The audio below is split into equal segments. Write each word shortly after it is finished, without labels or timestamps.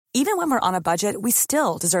Even when we're on a budget, we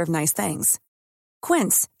still deserve nice things.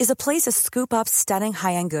 Quince is a place to scoop up stunning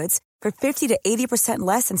high-end goods for 50 to 80%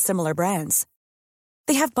 less than similar brands.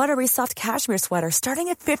 They have buttery soft cashmere sweaters starting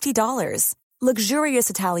at $50, luxurious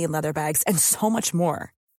Italian leather bags, and so much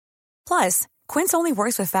more. Plus, Quince only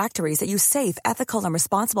works with factories that use safe, ethical, and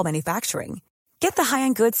responsible manufacturing. Get the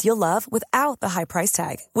high-end goods you'll love without the high price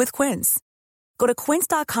tag with Quince. Go to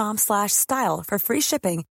quince.com/style for free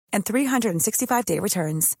shipping and 365-day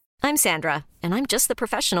returns. I'm Sandra, and I'm just the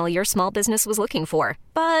professional your small business was looking for.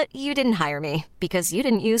 But you didn't hire me because you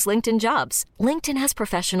didn't use LinkedIn Jobs. LinkedIn has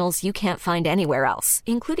professionals you can't find anywhere else,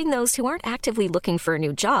 including those who aren't actively looking for a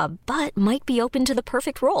new job, but might be open to the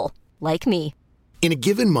perfect role, like me. In a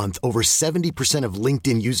given month, over 70% of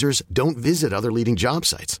LinkedIn users don't visit other leading job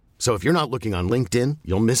sites. So if you're not looking on LinkedIn,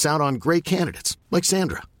 you'll miss out on great candidates like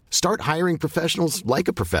Sandra. Start hiring professionals like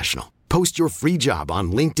a professional. Post your free job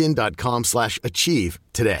on linkedin.com/achieve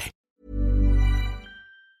today.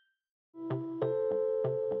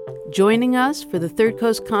 Joining us for the Third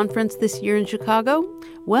Coast Conference this year in Chicago?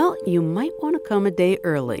 Well, you might want to come a day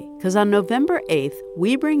early, because on November 8th,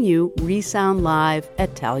 we bring you ReSound Live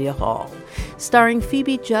at Thalia Hall, starring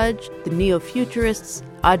Phoebe Judge, the Neo-Futurists,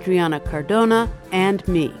 Adriana Cardona, and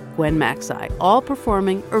me, Gwen Macsai, all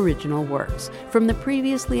performing original works, from the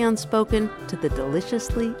previously unspoken to the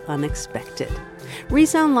deliciously unexpected.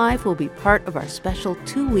 ReSound Live will be part of our special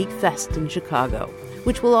 2-week fest in Chicago,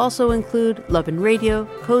 which will also include Love and Radio,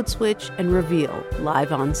 Code Switch, and Reveal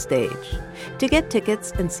live on stage. To get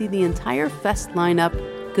tickets and see the entire fest lineup,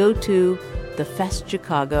 go to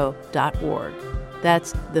thefestchicago.org.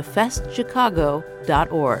 That's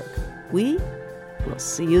thefestchicago.org. We will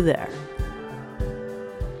see you there.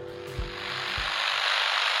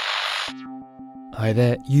 Hi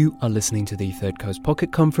there, you are listening to the Third Coast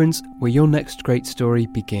Pocket Conference, where your next great story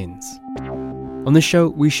begins. On the show,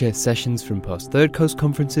 we share sessions from past Third Coast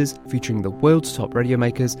conferences featuring the world's top radio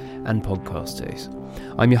makers and podcasters.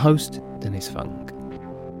 I'm your host, Dennis Fung.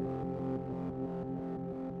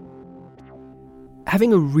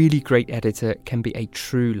 Having a really great editor can be a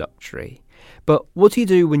true luxury. But what do you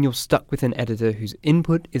do when you're stuck with an editor whose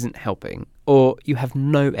input isn't helping, or you have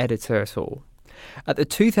no editor at all? At the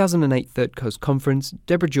 2008 Third Coast Conference,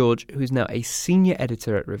 Deborah George, who is now a senior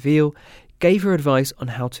editor at Reveal, gave her advice on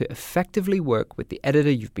how to effectively work with the editor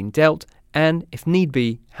you've been dealt and, if need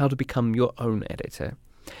be, how to become your own editor.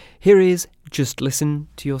 Here is Just Listen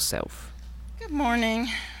to Yourself. Good morning.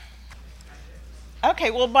 Okay,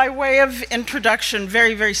 well, by way of introduction,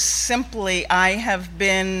 very, very simply, I have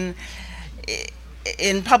been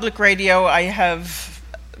in public radio. I have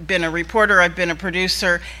been a reporter, I've been a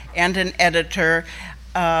producer, and an editor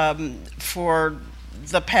for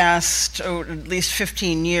the past at least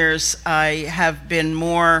 15 years. I have been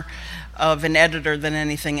more of an editor than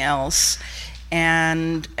anything else,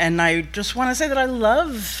 and I just want to say that I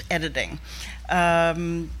love editing,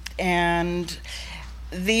 and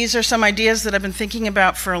these are some ideas that I've been thinking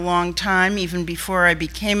about for a long time, even before I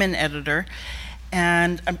became an editor.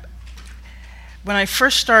 And when I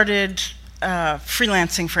first started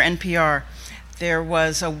freelancing for NPR, there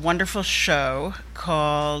was a wonderful show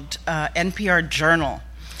called NPR Journal.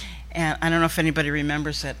 And I don't know if anybody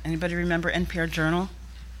remembers it. Anybody remember NPR Journal?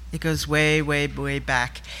 It goes way, way, way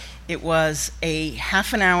back. It was a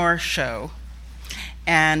half an hour show,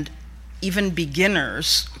 and even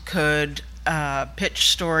beginners could pitch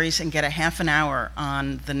stories and get a half an hour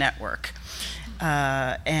on the network.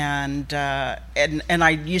 And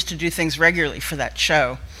I used to do things regularly for that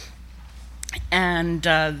show. And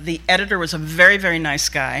the editor was a very, very nice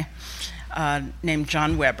guy named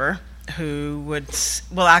John Weber, who would,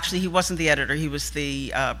 well, actually, he wasn't the editor, he was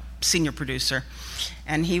the senior producer.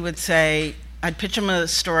 And he would say, I'd pitch him a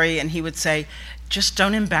story, and he would say, just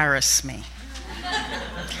don't embarrass me.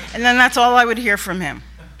 And then that's all I would hear from him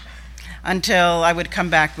until I would come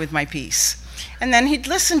back with my piece. And then he'd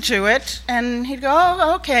listen to it, and he'd go,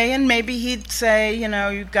 oh, okay, and maybe he'd say,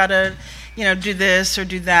 you've got to, do this or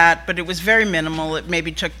do that, but it was very minimal. It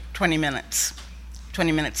maybe took 20 minutes,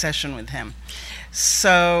 20-minute session with him.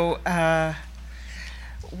 So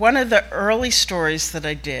one of the early stories that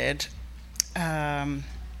I did,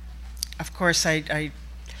 of course, I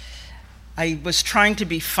was trying to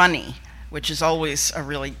be funny, which is always a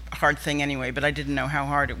really hard thing anyway, but I didn't know how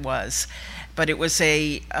hard it was. But it was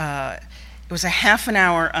a half an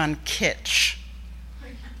hour on kitsch,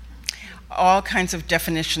 all kinds of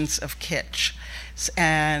definitions of kitsch,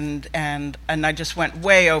 and I just went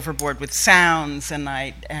way overboard with sounds,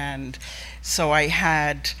 and so I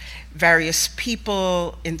had various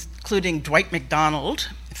people, including Dwight McDonald,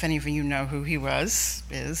 if any of you know who he is,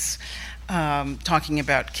 talking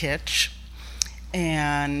about kitsch.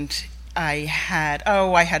 And I had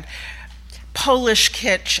Polish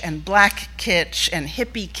kitsch and black kitsch and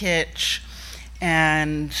hippie kitsch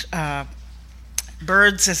and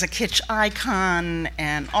birds as a kitsch icon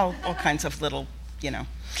and all kinds of little,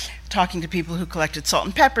 talking to people who collected salt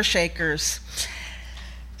and pepper shakers.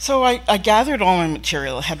 So I gathered all my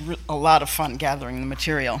material, had a lot of fun gathering the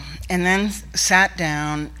material, and then sat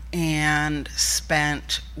down and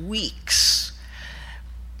spent weeks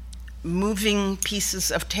moving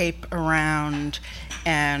pieces of tape around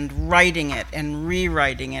and writing it and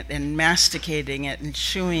rewriting it and masticating it and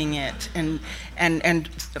chewing it and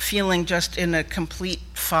feeling just in a complete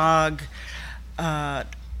fog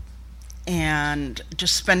and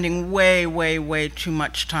just spending way, way, way too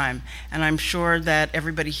much time. And I'm sure that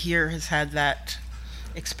everybody here has had that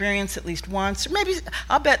experience at least once, or maybe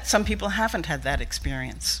I'll bet some people haven't had that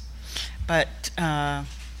experience. But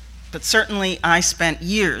certainly I spent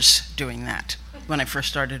years doing that when I first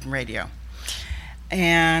started in radio.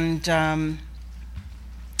 And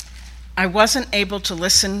I wasn't able to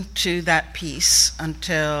listen to that piece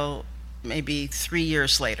until maybe 3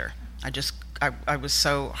 years later. I was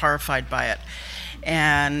so horrified by it.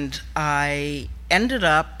 And I ended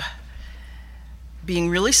up being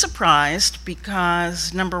really surprised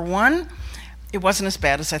because, number one, it wasn't as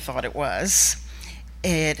bad as I thought it was.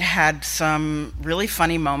 It had some really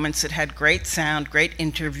funny moments. It had great sound, great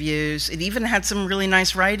interviews. It even had some really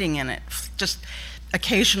nice writing in it, just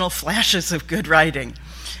occasional flashes of good writing.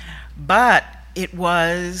 But it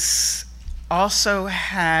was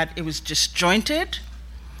disjointed.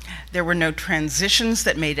 There were no transitions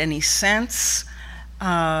that made any sense.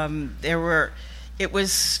 And these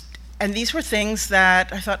were things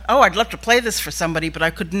that I thought, I'd love to play this for somebody, but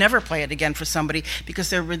I could never play it again for somebody because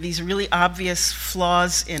there were these really obvious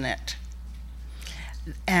flaws in it.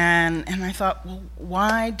 And I thought, well,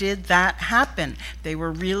 why did that happen? They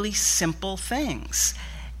were really simple things.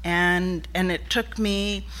 And it took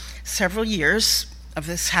me several years of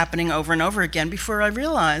this happening over and over again before I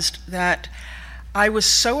realized that I was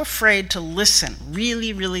so afraid to listen,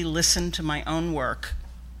 really, really listen to my own work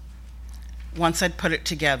once I'd put it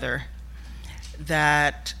together,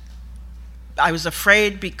 that I was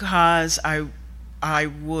afraid because I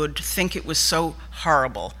would think it was so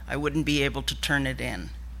horrible, I wouldn't be able to turn it in.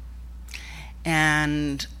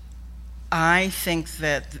 And I think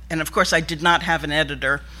that, and of course I did not have an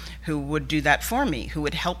editor who would do that for me, who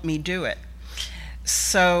would help me do it.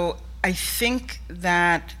 So I think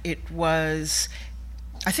that's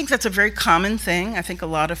a very common thing. I think a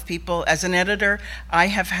lot of people, as an editor, I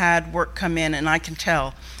have had work come in and I can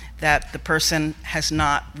tell that the person has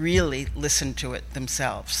not really listened to it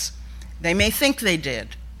themselves. They may think they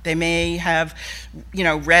did. They may have,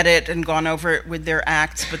 read it and gone over it with their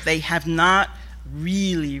acts, but they have not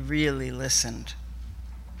really, really listened.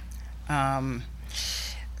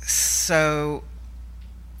 So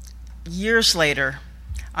years later,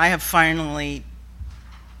 I have finally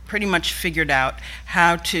pretty much figured out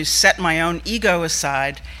how to set my own ego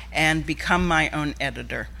aside and become my own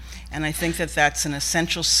editor. And I think that that's an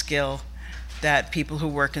essential skill that people who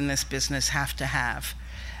work in this business have to have.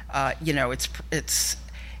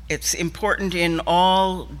 It's important in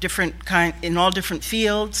all different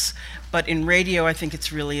fields, but in radio I think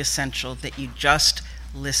it's really essential that you just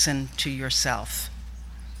listen to yourself.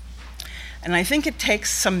 And I think it takes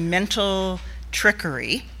some mental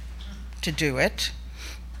trickery to do it.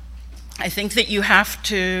 I think that you have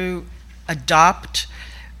to adopt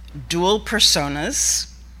dual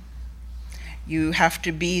personas. You have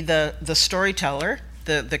to be the storyteller,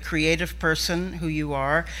 the creative person who you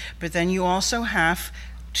are, but then you also have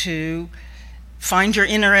to find your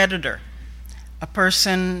inner editor, a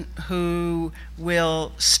person who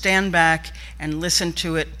will stand back and listen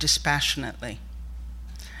to it dispassionately.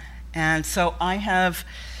 And so I have,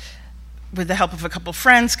 with the help of a couple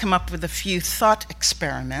friends, come up with a few thought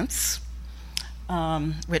experiments,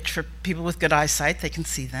 which for people with good eyesight, they can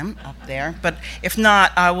see them up there. But if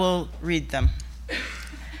not, I will read them.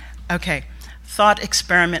 Okay, thought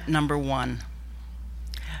experiment number 1.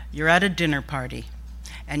 You're at a dinner party,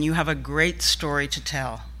 and you have a great story to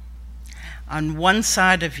tell. On one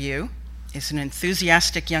side of you is an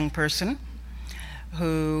enthusiastic young person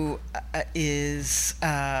who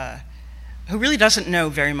really doesn't know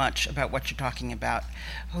very much about what you're talking about,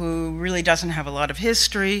 who really doesn't have a lot of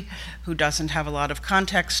history, who doesn't have a lot of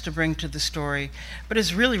context to bring to the story, but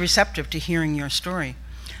is really receptive to hearing your story.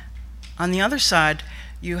 On the other side,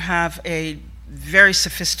 you have a very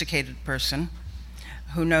sophisticated person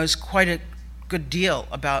who knows quite good deal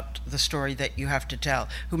about the story that you have to tell,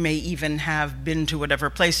 who may even have been to whatever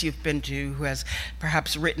place you've been to, who has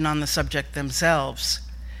perhaps written on the subject themselves.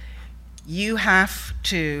 You have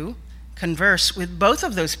to converse with both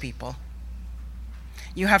of those people.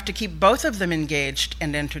 You have to keep both of them engaged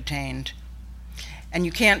and entertained. And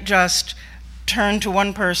you can't just turn to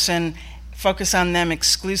one person, focus on them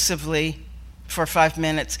exclusively for 5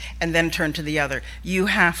 minutes, and then turn to the other. You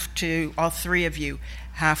have to, all three of you,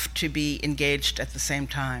 have to be engaged at the same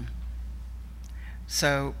time.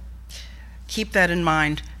 So keep that in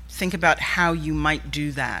mind. Think about how you might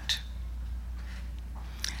do that.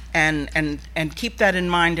 And keep that in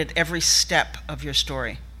mind at every step of your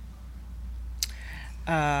story.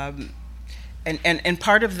 And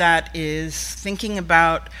part of that is thinking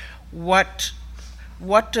about what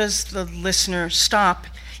does the listener stop,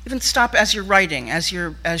 even stop as you're writing, as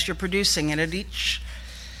you're producing, and at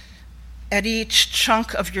each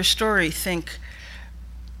chunk of your story, think,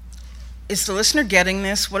 is the listener getting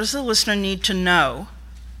this? What does the listener need to know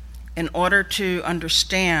in order to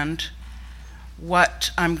understand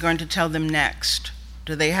what I'm going to tell them next?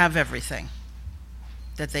 Do they have everything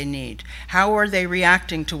that they need? How are they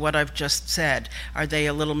reacting to what I've just said? Are they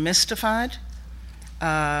a little mystified?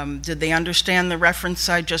 Did they understand the reference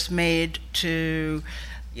I just made to,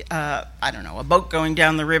 I don't know, a boat going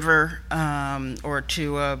down the river, or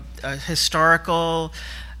to a historical,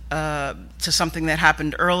 to something that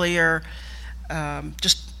happened earlier?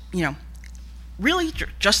 Really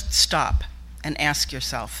just stop and ask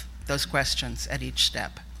yourself those questions at each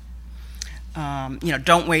step.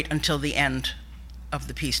 Don't wait until the end of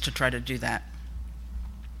the piece to try to do that.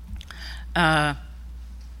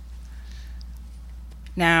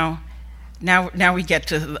 Now we get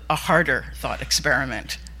to a harder thought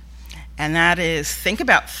experiment, and that is, think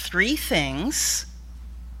about 3 things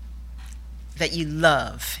that you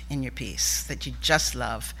love in your piece, that you just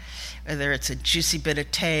love, whether it's a juicy bit of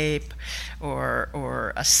tape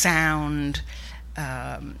or a sound,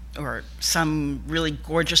 or some really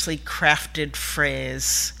gorgeously crafted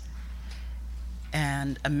phrase,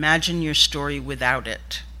 and imagine your story without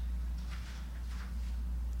it.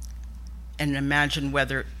 And imagine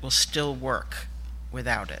whether it will still work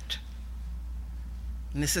without it.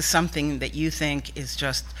 And this is something that you think is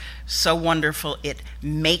just so wonderful, it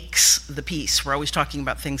makes the piece. We're always talking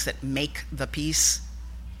about things that make the piece.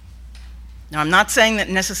 Now, I'm not saying that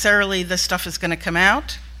necessarily this stuff is going to come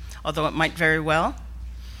out, although it might very well.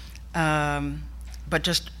 But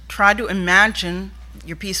just try to imagine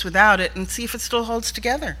your piece without it and see if it still holds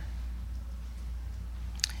together.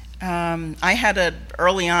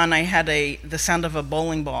 Early on, I had the sound of a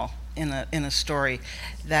bowling ball in a story,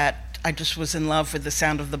 that I just was in love with the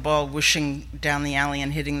sound of the ball whooshing down the alley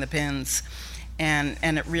and hitting the pins. And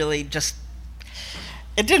it really just,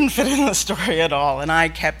 it didn't fit in the story at all. And I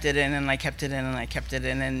kept it in, and I kept it in, and I kept it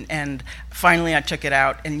in. And finally I took it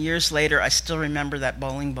out. And years later, I still remember that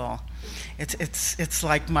bowling ball. It's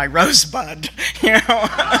like my rosebud, you know.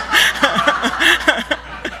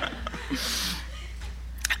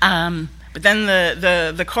 But then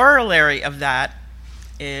the corollary of that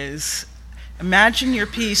is, imagine your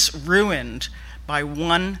piece ruined by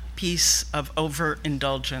one piece of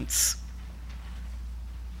overindulgence.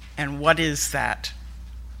 And what is that?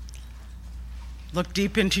 Look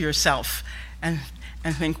deep into yourself and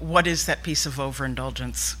think, what is that piece of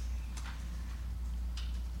overindulgence?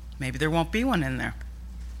 Maybe there won't be one in there.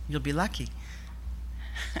 You'll be lucky.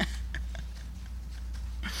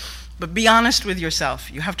 But be honest with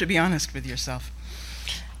yourself. You have to be honest with yourself.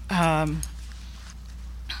 All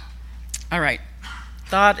right.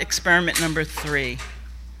 Thought experiment number 3.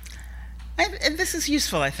 And this is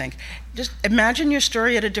useful, I think. Just imagine your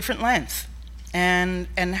story at a different length. And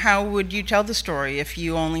how would you tell the story if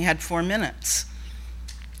you only had 4 minutes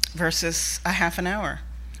versus a half an hour?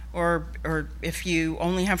 Or if you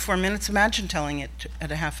only have 4 minutes, imagine telling it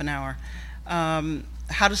at a half an hour.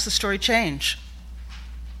 How does the story change?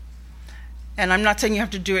 And I'm not saying you have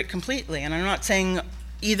to do it completely, and I'm not saying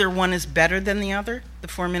either one is better than the other, the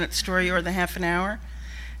 4-minute story or the half an hour,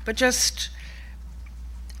 but just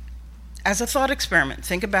as a thought experiment,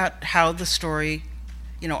 think about how the story,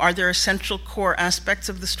 are there essential core aspects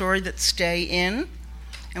of the story that stay in,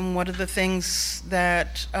 and what are the things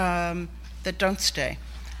that don't stay?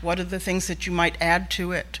 What are the things that you might add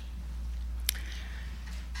to it?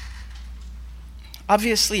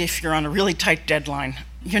 Obviously, if you're on a really tight deadline,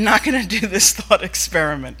 you're not going to do this thought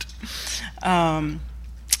experiment.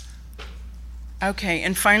 Okay,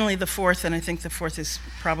 and finally the 4th, and I think the 4th is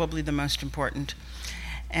probably the most important,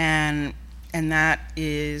 and that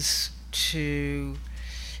is to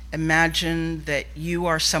imagine that you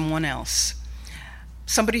are someone else.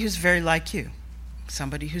 somebody who's very like you,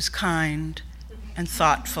 somebody who's kind and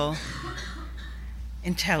thoughtful,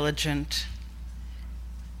 intelligent.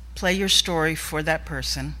 Play your story for that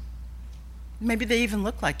person. Maybe they even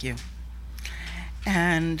look like you.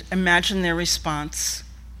 And imagine their response.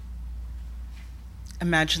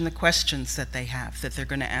 Imagine the questions that they have, that they're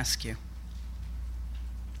going to ask you.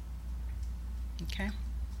 Okay?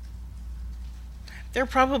 There are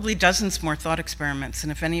probably dozens more thought experiments,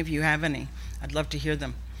 and if any of you have any, I'd love to hear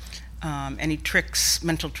them. Any tricks,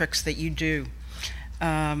 mental tricks that you do.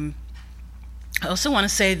 I also want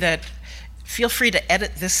to say that feel free to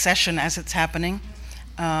edit this session as it's happening.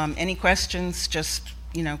 Any questions, just,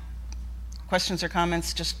 questions or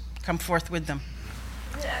comments, just come forth with them.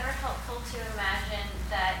 Is it ever helpful to imagine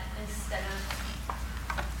that instead of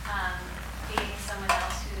being someone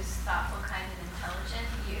else who's thoughtful, kind, and intelligent,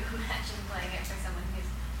 you imagine playing it for someone who's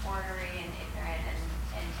ornery and ignorant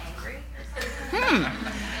and angry or something?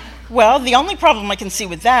 Well, the only problem I can see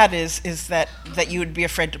with that is that you would be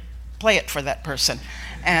afraid to play it for that person.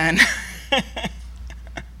 And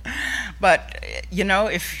but,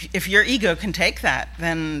 if your ego can take that,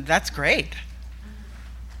 then that's great.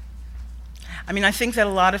 I mean, I think that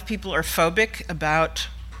a lot of people are phobic about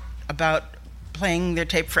playing their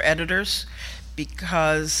tape for editors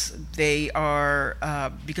because they don't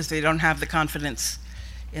have the confidence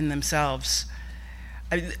in themselves.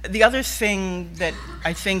 The other thing that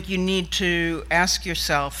I think you need to ask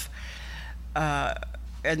yourself, and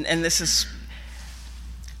this is,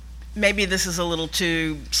 maybe this is a little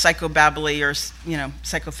too psychobabbly or,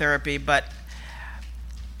 psychotherapy, but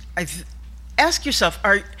ask yourself,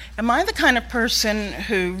 am I the kind of person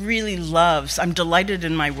who really I'm delighted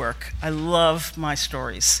in my work. I love my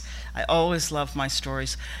stories. I always love my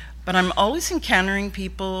stories. But I'm always encountering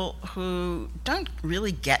people who don't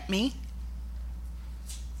really get me.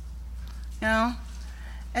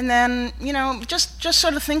 And then, just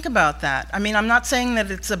sort of think about that. I mean, I'm not saying that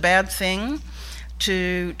it's a bad thing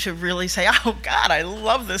to really say, oh God, I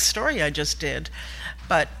love this story I just did.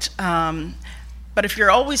 But if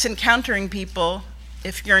you're always encountering people,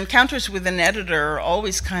 if your encounters with an editor are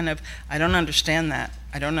always kind of, I don't understand that,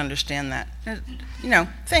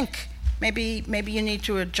 think. Maybe you need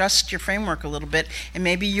to adjust your framework a little bit, and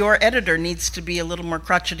maybe your editor needs to be a little more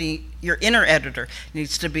crotchety, your inner editor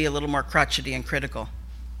needs to be a little more crotchety and critical.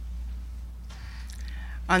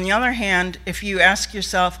 On the other hand, if you ask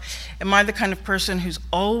yourself, am I the kind of person who's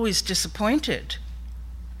always disappointed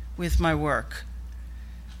with my work,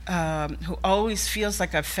 who always feels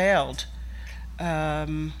like I've failed,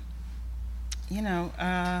 to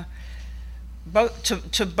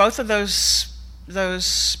both of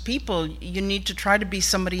those people, you need to try to be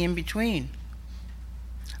somebody in between,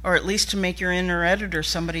 or at least to make your inner editor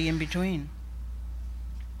somebody in between.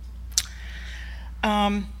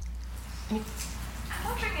 I'm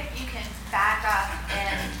wondering if you can back up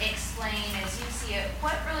and explain, as you see it,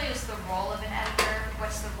 what really is the role of an editor,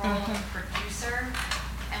 what's the role of a producer,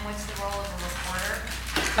 and what's the role of a reporter?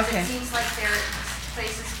 Because it seems like there are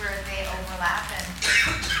places where they overlap, and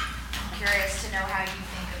I'm curious to know how you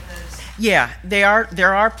think of those. Yeah,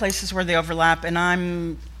 there are places where they overlap, and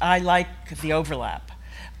I like the overlap.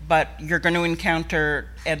 But you're going to encounter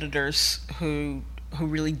editors who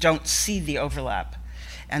really don't see the overlap,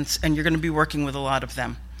 and you're going to be working with a lot of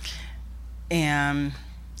them. And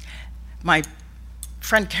my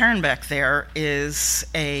friend Karen back there is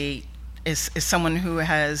someone who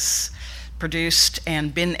has produced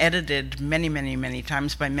and been edited many, many, many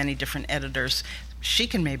times by many different editors. She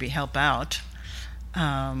can maybe help out.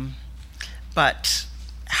 But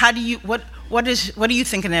what do you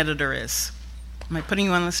think an editor is? Am I putting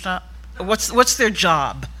you on the spot? What's their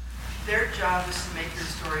job? Their job is to make your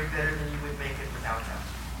story better than you would make it without them.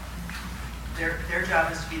 Their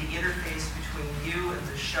job is to be the interface between you and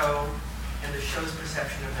the show and the show's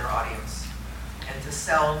perception of their audience, and to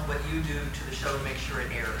sell what you do to the show to make sure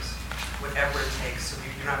it airs, whatever it takes, so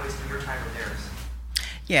you're not wasting your time or theirs.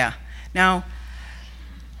 Yeah. Now,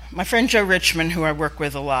 my friend Joe Richman, who I work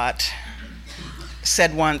with a lot,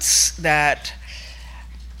 said once that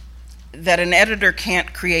an editor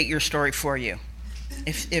can't create your story for you.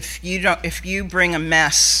 If you bring a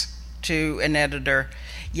mess to an editor,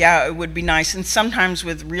 yeah, it would be nice. And sometimes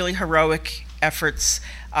with really heroic efforts,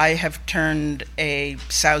 I have turned a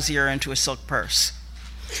sow's ear into a silk purse.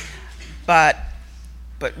 But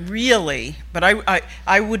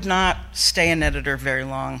I would not stay an editor very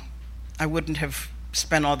long. I wouldn't have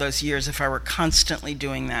spent all those years if I were constantly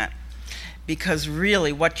doing that. Because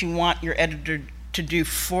really, what you want your editor to do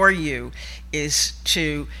for you is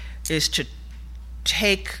to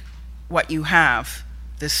take what you have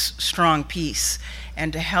this strong piece,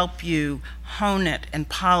 and to help you hone it and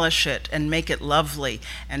polish it and make it lovely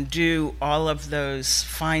and do all of those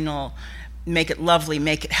final, make it lovely,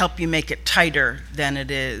 help you make it tighter than it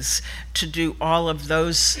is, to do all of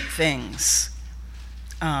those things.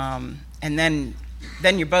 And then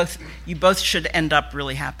you both should end up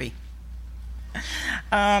really happy.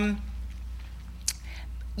 I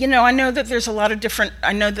know that there's a lot of different,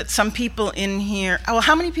 I know that some people in here,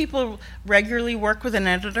 how many people regularly work with an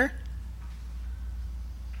editor?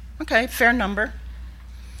 Okay, fair number.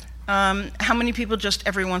 How many people just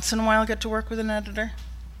every once in a while get to work with an editor?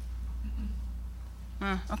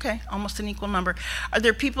 Okay, almost an equal number. Are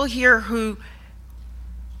there people here who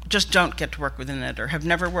just don't get to work with an editor, have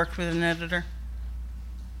never worked with an editor?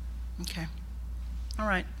 Okay, all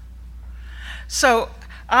right. So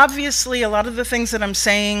obviously a lot of the things that I'm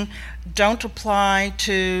saying don't apply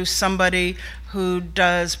to somebody who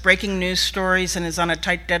does breaking news stories and is on a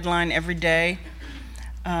tight deadline every day.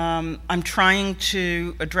 I'm trying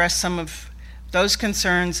to address some of those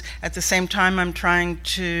concerns. At the same time, I'm trying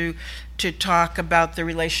to talk about the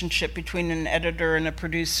relationship between an editor and a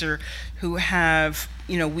producer who have,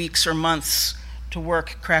 weeks or months to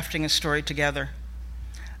work crafting a story together.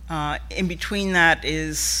 In between that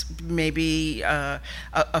is maybe a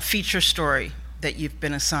feature story that you've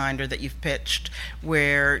been assigned or that you've pitched,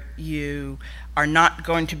 where you are not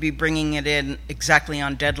going to be bringing it in exactly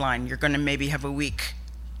on deadline. You're going to maybe have a week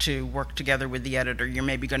to work together with the editor. You're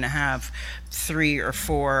maybe going to have 3 or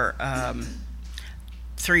 4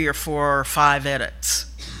 or 5 edits.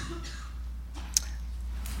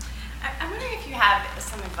 I'm wondering if you have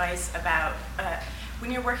some advice about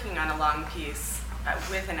when you're working on a long piece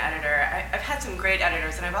with an editor. I've had some great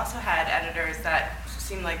editors, and I've also had editors that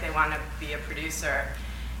seem like they want to be a producer.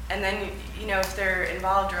 And then, if they're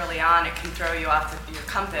involved early on, it can throw you off your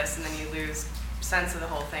compass, and then you lose sense of the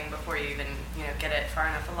whole thing before you even, get it far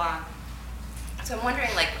enough along. So I'm wondering,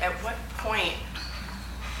 at what point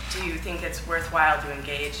do you think it's worthwhile to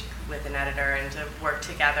engage with an editor and to work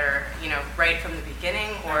together, right from the beginning,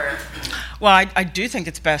 or? Well, I do think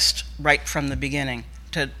it's best right from the beginning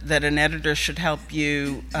that an editor should help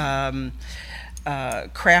you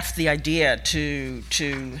craft the idea to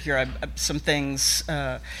here are some things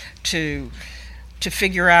to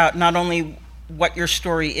figure out not only what your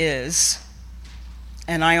story is,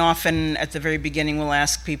 and I often at the very beginning will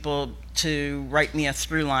ask people to write me a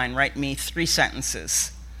through line, write me 3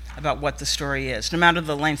 sentences about what the story is, no matter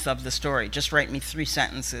the length of the story, just write me 3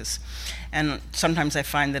 sentences. And sometimes I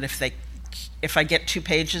find that if I get 2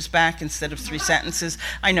 pages back instead of 3 sentences,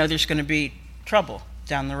 I know there's going to be trouble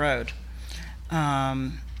down the road.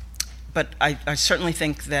 But I certainly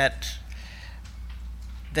think that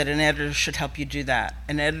an editor should help you do that.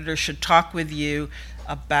 An editor should talk with you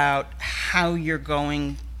about how you're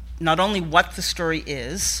going, not only what the story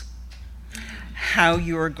is, how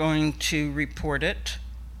you are going to report it,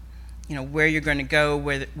 where you're going to go,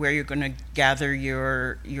 where you're going to gather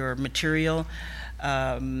your material,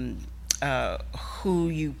 who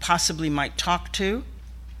you possibly might talk to,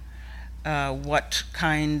 what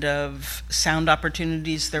kind of sound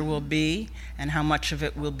opportunities there will be, and how much of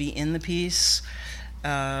it will be in the piece,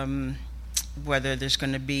 whether there's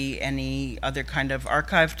going to be any other kind of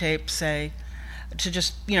archive tape, say, to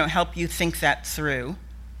just, help you think that through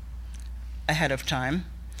ahead of time.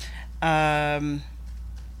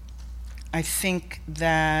 I think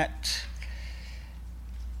that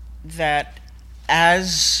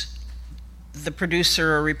as the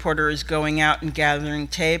producer or reporter is going out and gathering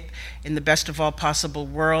tape, in the best of all possible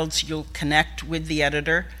worlds, you'll connect with the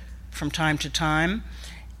editor from time to time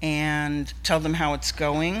and tell them how it's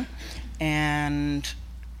going, and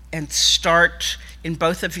start in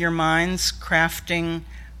both of your minds crafting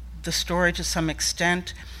the story to some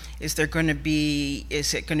extent. Is it going to be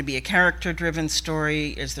a character-driven story?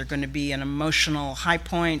 Is there going to be an emotional high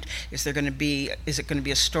point? Is it going to be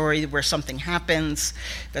a story where something happens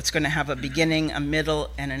that's going to have a beginning, a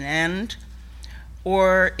middle, and an end?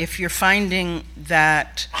 Or if you're finding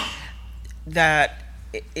that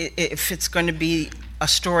if it's going to be a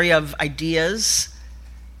story of ideas,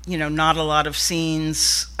 not a lot of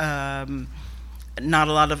scenes, not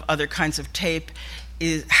a lot of other kinds of tape,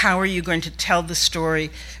 is how are you going to tell the story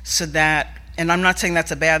so that, and I'm not saying that's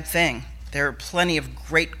a bad thing. There are plenty of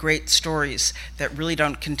great stories that really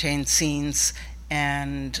don't contain scenes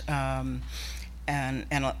and a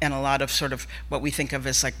lot of sort of what we think of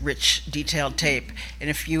as like rich, detailed tape. And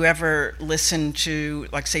if you ever listen to,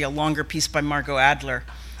 like, say, a longer piece by Margot Adler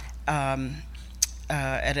at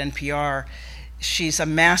NPR, she's a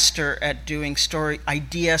master at doing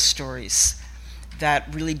idea stories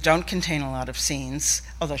that really don't contain a lot of scenes,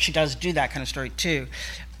 although she does do that kind of story too.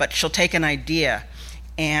 But she'll take an idea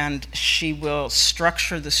and she will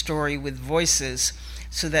structure the story with voices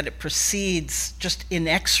so that it proceeds just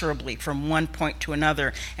inexorably from one point to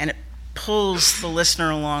another, and it pulls the listener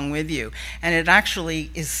along with you. And it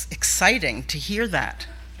actually is exciting to hear that.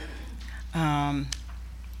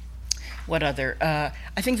 What other?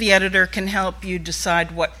 I think the editor can help you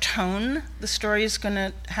decide what tone the story is going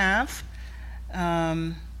to have,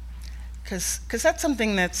 because that's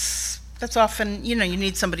something that's often, you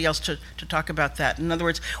need somebody else to talk about that. In other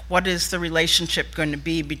words, what is the relationship going to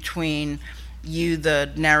be between you,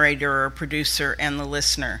 the narrator or producer, and the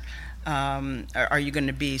listener? Are you going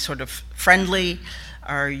to be sort of friendly?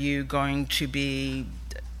 Are you going to be,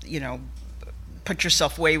 put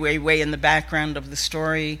yourself way, way, way in the background of the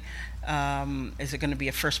story? Is it going to be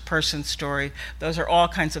a first-person story? Those are all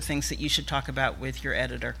kinds of things that you should talk about with your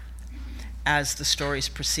editor as the story's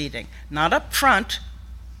proceeding. Not up front.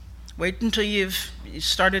 Wait until you've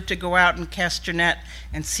started to go out and cast your net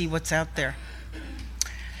and see what's out there.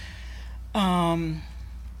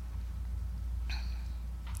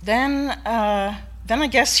 Then I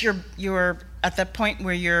guess you're at that point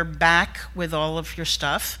where you're back with all of your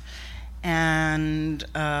stuff, and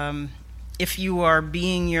if you are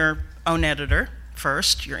being your own editor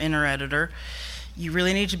first, your inner editor, you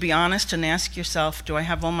really need to be honest and ask yourself, do I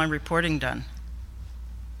have all my reporting done?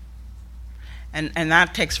 And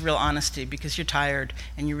that takes real honesty, because you're tired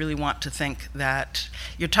and you really want to think that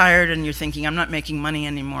you're tired and you're thinking, I'm not making money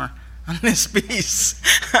anymore on this piece.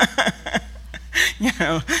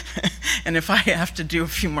 And if I have to do a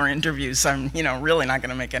few more interviews, I'm really not going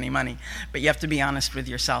to make any money. But you have to be honest with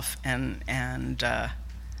yourself, and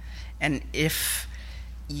if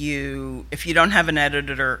you don't have an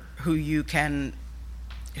editor who you can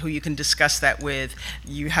discuss that with,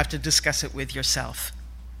 you have to discuss it with yourself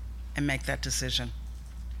and make that decision.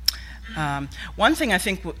 One thing I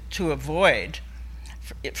think to avoid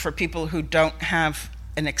for people who don't have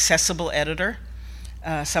an accessible editor,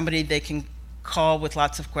 somebody they can call with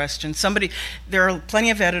lots of questions. There are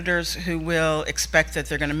plenty of editors who will expect that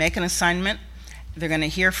they're going to make an assignment, they're going to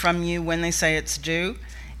hear from you when they say it's due,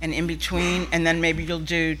 and in between, and then maybe you'll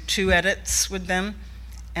do 2 edits with them,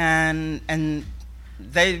 and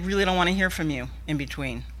they really don't want to hear from you in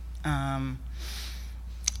between.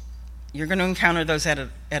 You're going to encounter those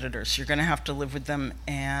editors. You're going to have to live with them,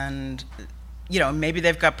 and maybe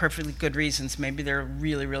they've got perfectly good reasons. Maybe they're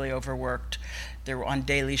really, really overworked. They're on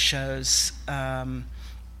daily shows,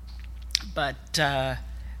 but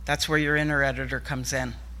that's where your inner editor comes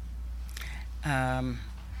in. You're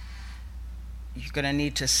going to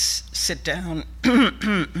need to sit down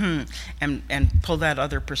and pull that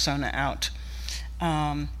other persona out.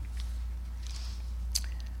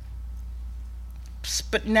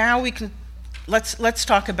 But now we can let's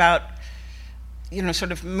talk about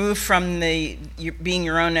sort of move from being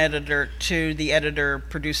your own editor to the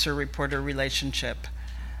editor-producer-reporter relationship.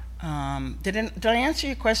 Did I answer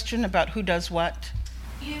your question about who does what?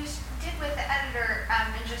 You did with the editor.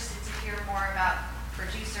 I'm interested to hear more about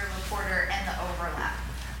producer, reporter, and the overlap.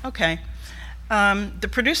 Okay. The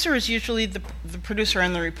producer is usually the producer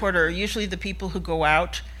and the reporter are usually the people who go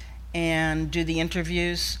out and do the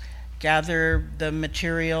interviews, gather the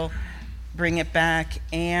material, bring it back,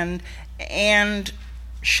 and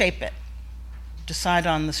shape it. Decide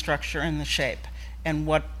on the structure and the shape and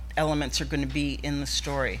what elements are going to be in the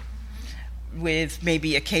story, with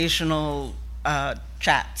maybe occasional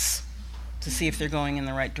chats to see if they're going in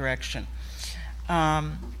the right direction.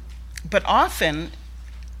 But often,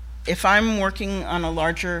 if I'm working on a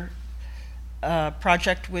larger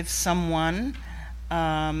project with someone,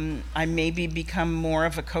 I maybe become more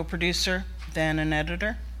of a co-producer than an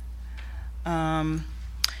editor. And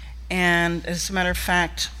as a matter of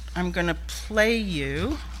fact, I'm going to play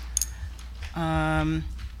you. I'm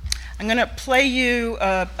going to play you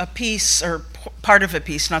a piece, or part of a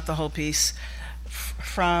piece, not the whole piece,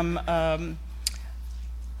 from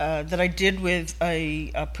that I did with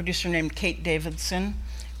a producer named Kate Davidson,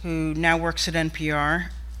 who now works at NPR.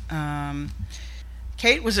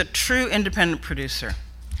 Kate was a true independent producer.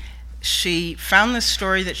 She found this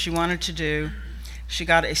story that she wanted to do. She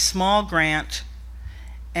got a small grant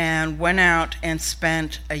and went out and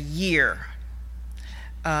spent a year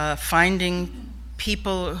finding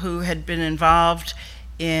people who had been involved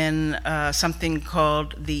in something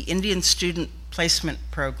called the Indian Student Placement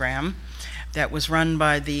Program that was run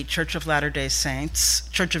by the Church of Latter-day Saints,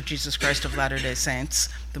 Church of Jesus Christ of Latter-day Saints,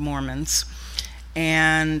 the Mormons.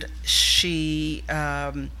 And she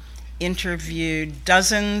interviewed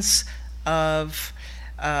dozens of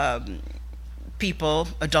people,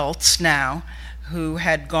 adults now, who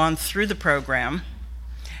had gone through the program.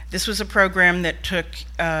 This was a program that took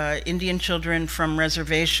Indian children from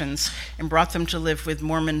reservations and brought them to live with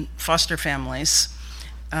Mormon foster families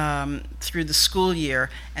through the school year,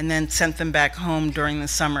 and then sent them back home during the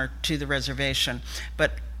summer to the reservation.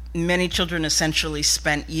 But many children essentially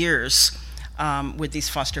spent years with these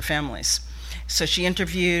foster families. So she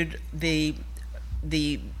interviewed the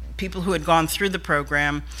people who had gone through the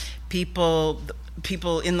program, people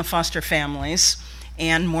in the foster families,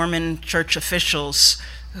 and Mormon church officials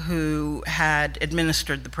who had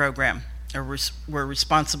administered the program or were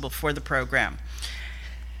responsible for the program.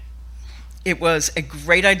 It was a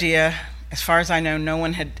great idea. As far as I know, no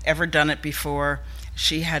one had ever done it before.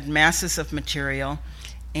 She had masses of material,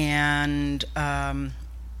 and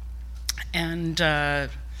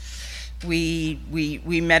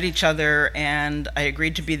we met each other, and I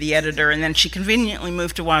agreed to be the editor, and then she conveniently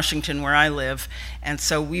moved to Washington, where I live, and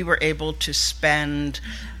so we were able to spend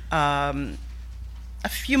a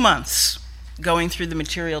few months going through the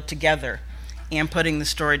material together and putting the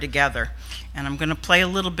story together. And I'm going to play a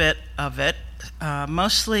little bit of it,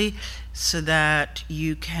 mostly so that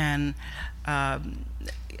you can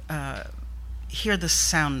hear the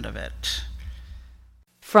sound of it.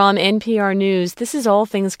 From NPR News, this is All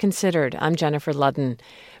Things Considered. I'm Jennifer Ludden.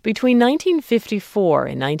 Between 1954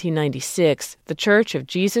 and 1996, the Church of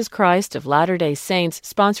Jesus Christ of Latter-day Saints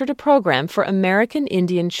sponsored a program for American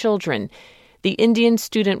Indian children. The Indian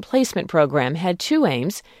Student Placement Program had two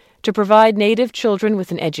aims: to provide Native children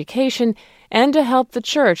with an education and to help the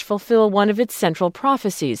church fulfill one of its central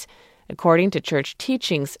prophecies. According to church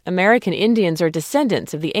teachings, American Indians are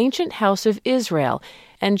descendants of the ancient House of Israel,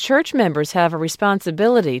 and church members have a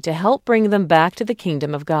responsibility to help bring them back to the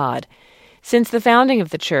kingdom of God. Since the founding of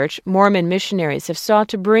the church, Mormon missionaries have sought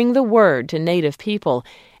to bring the word to Native people,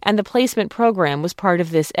 and the placement program was part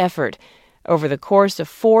of this effort. Over the course of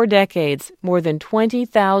 4 decades, more than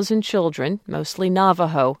 20,000 children, mostly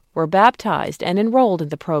Navajo, were baptized and enrolled in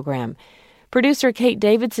the program. Producer Kate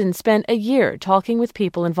Davidson spent a year talking with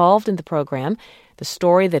people involved in the program. The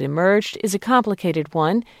story that emerged is a complicated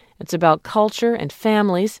one. It's about culture and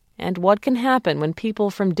families and what can happen when people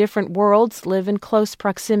from different worlds live in close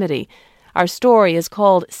proximity. Our story is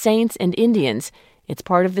called Saints and Indians. It's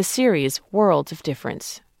part of the series Worlds of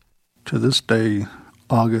Difference. To this day,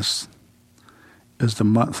 August is the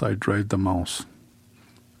month I dread the most,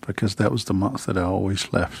 because that was the month that I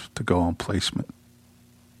always left to go on placement.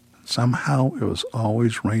 Somehow it was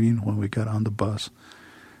always raining when we got on the bus.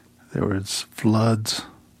 There was floods.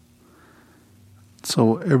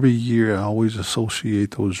 So every year I always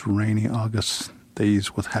associate those rainy August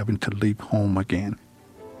days with having to leave home again.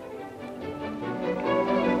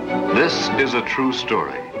 This is a true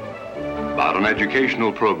story about an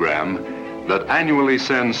educational program that annually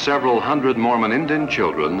sends several hundred Mormon Indian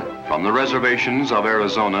children from the reservations of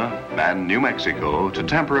Arizona and New Mexico to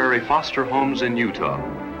temporary foster homes in Utah,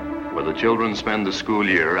 where the children spend the school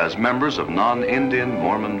year as members of non-Indian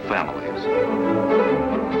Mormon families.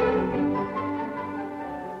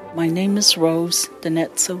 My name is Rose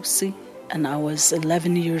Danette Sosi, and I was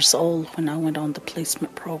 11 years old when I went on the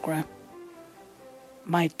placement program.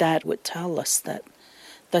 My dad would tell us that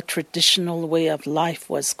the traditional way of life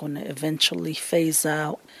was going to eventually phase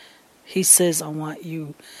out. He says, I want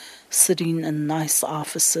you sitting in nice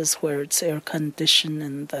offices where it's air conditioned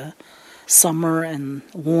in the summer and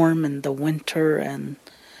warm in the winter,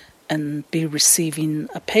 and be receiving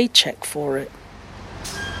a paycheck for it.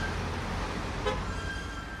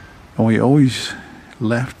 And we always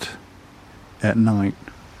left at night.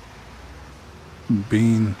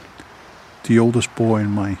 Being the oldest boy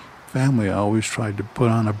in my family, I always tried to put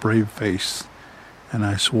on a brave face, and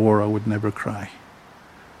I swore I would never cry.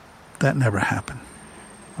 That never happened.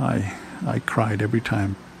 I cried every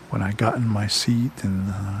time when I got in my seat,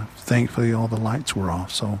 and thankfully all the lights were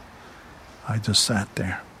off, so I just sat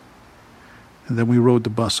there. And then we rode the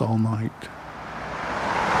bus all night.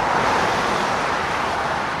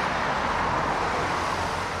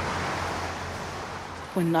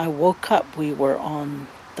 When I woke up, we were on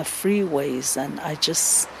the freeways, and I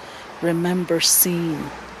just remember seeing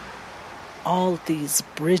all these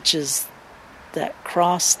bridges that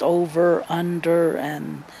crossed over, under,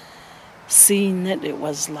 and seeing it. It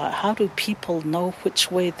was like, how do people know which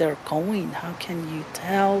way they're going? How can you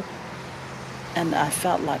tell? And I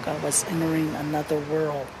felt like I was entering another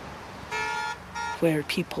world where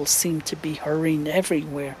people seem to be hurrying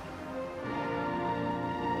everywhere.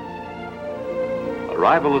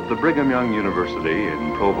 Arrival at the Brigham Young University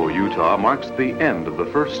in Provo, Utah marks the end of the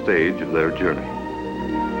first stage of their journey.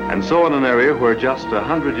 And so in an area where just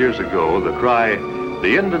 100 years ago the cry,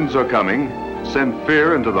 "The Indians are coming," sent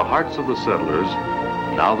fear into the hearts of the settlers,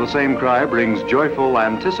 now the same cry brings joyful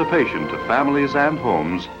anticipation to families and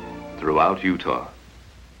homes throughout Utah.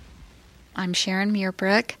 I'm Sharon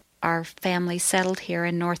Muirbrook. Our family settled here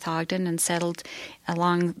in North Ogden and settled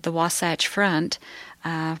along the Wasatch Front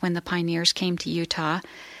when the pioneers came to Utah.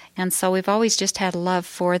 And so we've always just had a love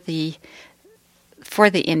for the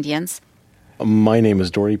Indians. My name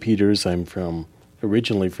is Dory Peters. I'm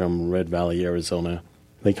originally from Red Valley, Arizona.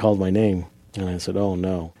 They called my name, and I said, "Oh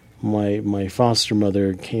no." My foster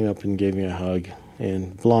mother came up and gave me a hug,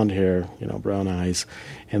 and blonde hair, brown eyes,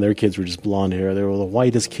 and their kids were just blonde hair. They were the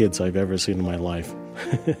whitest kids I've ever seen in my life.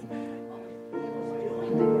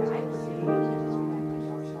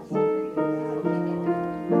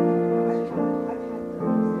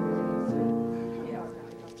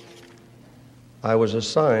 I was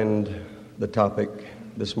assigned the topic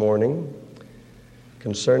this morning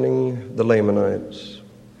concerning the Lamanites.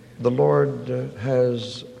 The Lord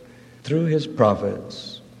has, through his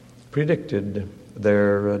prophets, predicted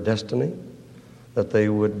their destiny, that they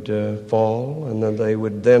would fall and that they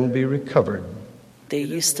would then be recovered. They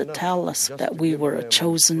used to tell us that we were a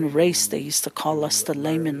chosen race. They used to call us the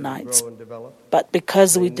Lamanites. But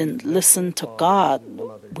because we didn't listen to God,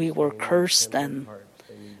 we were cursed, and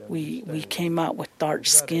we came out with dark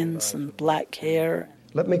skins and black hair.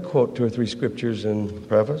 Let me quote 2 or 3 scriptures in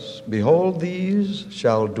preface. "Behold, these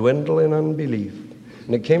shall dwindle in unbelief.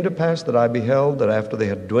 And it came to pass that I beheld that after they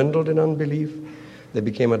had dwindled in unbelief, they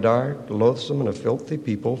became a dark, loathsome, and a filthy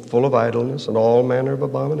people, full of idleness and all manner of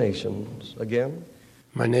abominations." Again.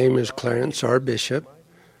 My name is Clarence R. Bishop.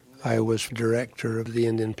 I was director of the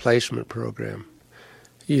Indian Placement Program.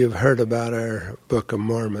 You've heard about our Book of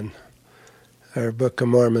Mormon. Our Book of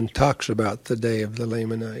Mormon talks about the day of the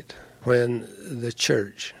Lamanite, when the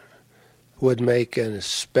church would make a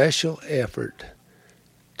special effort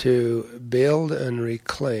to build and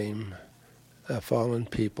reclaim a fallen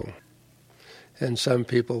people. And some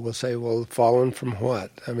people will say, well, fallen from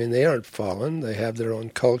what? I mean, they aren't fallen. They have their own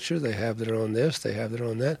culture. They have their own this. They have their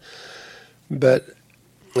own that. But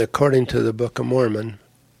according to the Book of Mormon,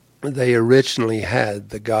 they originally had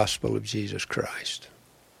the gospel of Jesus Christ.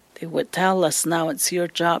 They would tell us, now it's your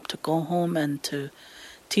job to go home and to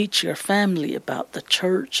teach your family about the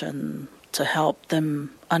church and to help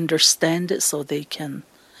them understand it so they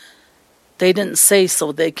didn't say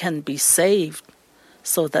so they can be saved,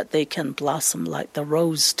 so that they can blossom like the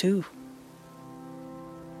rose too.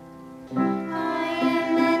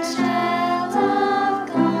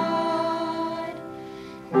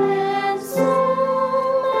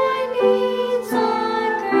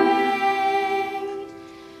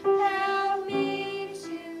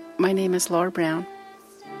 My name is Laura Brown.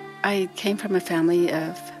 I came from a family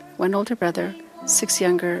of 1 older brother, 6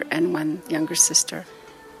 younger, and 1 younger sister.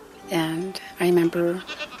 And I remember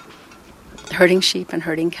herding sheep and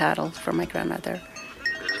herding cattle for my grandmother.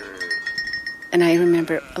 And I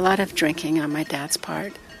remember a lot of drinking on my dad's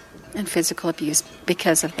part and physical abuse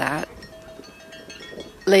because of that.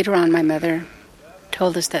 Later on, my mother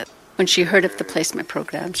told us that when she heard of the placement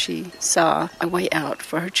program, she saw a way out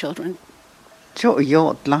for her children.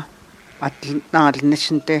 My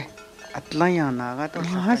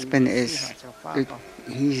husband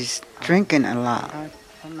he's drinking a lot.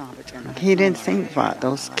 He didn't think about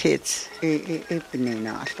those kids.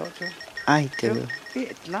 I do.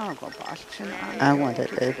 I wanted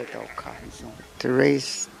to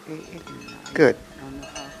raise good.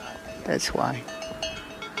 That's why.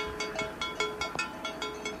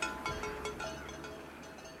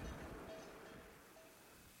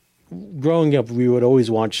 Growing up, we would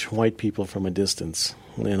always watch white people from a distance.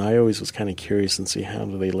 And I always was kind of curious and see, how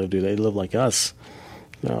do they live? Do they live like us?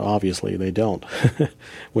 No, obviously they don't,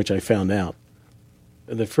 which I found out.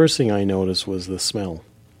 The first thing I noticed was the smell.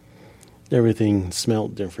 Everything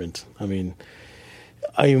smelled different. I mean,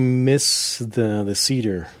 I miss the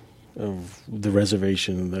cedar of the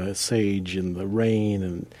reservation, the sage and the rain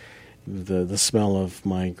and the smell of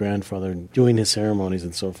my grandfather doing his ceremonies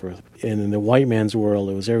and so forth. And in the white man's world,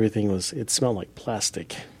 it smelled like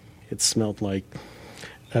plastic. It smelled like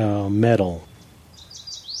metal.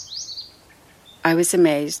 I was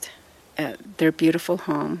amazed at their beautiful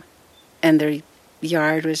home, and their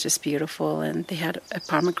yard was just beautiful, and they had a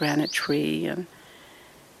pomegranate tree and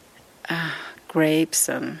grapes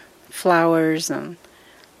and flowers and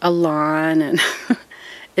a lawn, and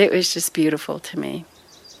it was just beautiful to me.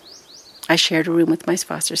 I shared a room with my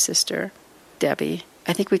foster sister, Debbie.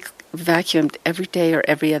 I think we vacuumed every day or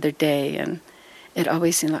every other day, and it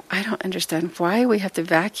always seemed like, I don't understand why we have to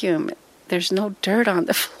vacuum. there's no dirt on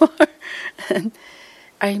the floor. And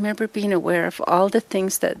I remember being aware of all the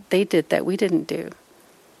things that they did that we didn't do,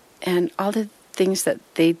 and all the things that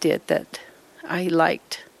they did that I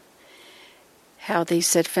liked. How they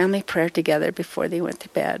said family prayer together before they went to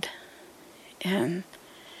bed, and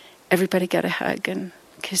everybody got a hug and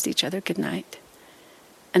kissed each other goodnight.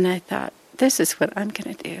 And I thought, this is what I'm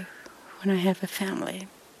going to do when I have a family.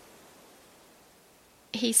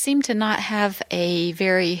 He seemed to not have a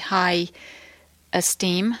very high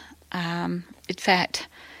esteem. In fact,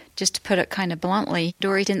 just to put it kind of bluntly,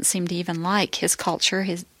 Dory didn't seem to even like his culture,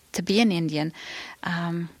 to be an Indian.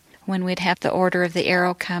 When we'd have the Order of the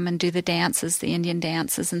Arrow come and do the dances, the Indian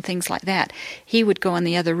dances and things like that, he would go in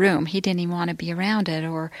the other room. He didn't even want to be around it.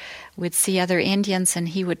 Or we'd see other Indians and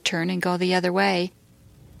he would turn and go the other way.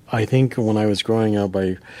 I think when I was growing up,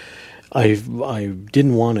 I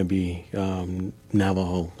didn't want to be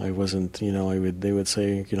Navajo. I wasn't, they would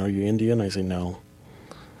say, are you Indian? I say no.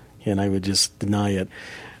 And I would just deny it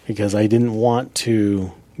because I didn't want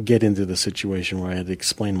to get into the situation where I had to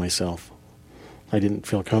explain myself. I didn't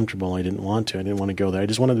feel comfortable. I didn't want to. I didn't want to go there. I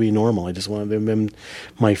just wanted to be normal. I just wanted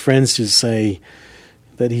my friends to say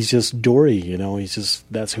that he's just Dory, he's just,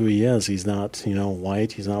 that's who he is. He's not,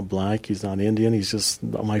 white, he's not black, he's not Indian, he's just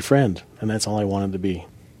my friend. And that's all I wanted to be.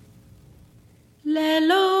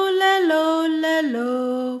 Lelo, lelo,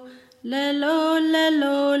 lelo, lelo,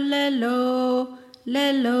 lelo, lelo,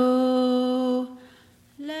 lelo.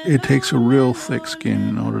 It takes a real thick skin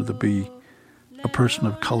in order to be a person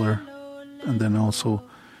of color, and then also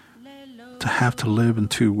to have to live in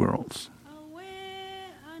two worlds.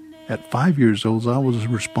 At 5 years old, I was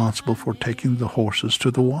responsible for taking the horses to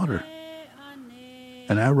the water.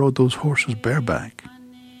 And I rode those horses bareback.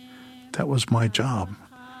 That was my job.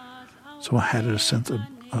 So I had a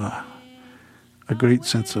great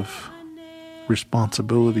sense of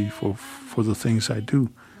responsibility for the things I do.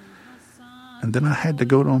 And then I had to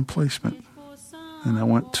go on placement. And I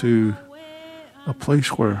went to a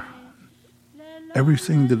place where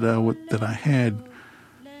everything that I had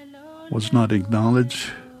was not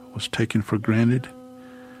acknowledged, was taken for granted,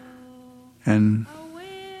 and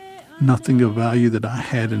nothing of value that I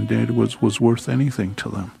had and did was worth anything to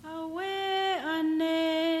them.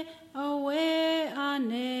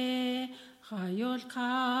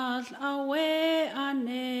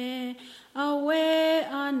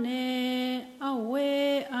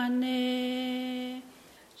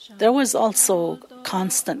 There was also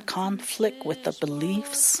constant conflict with the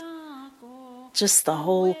beliefs, just the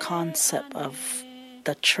whole concept of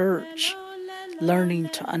the church, learning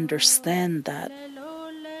to understand that.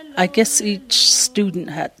 I guess each student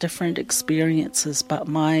had different experiences, but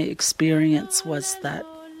my experience was that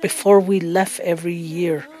before we left every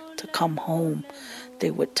year to come home,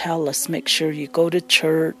 they would tell us, make sure you go to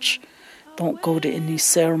church, don't go to any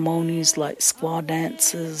ceremonies like squaw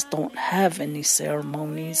dances, don't have any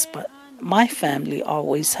ceremonies. But my family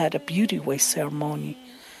always had a beauty way ceremony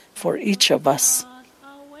for each of us.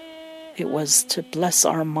 It was to bless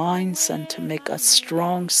our minds and to make us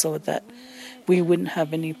strong so that we wouldn't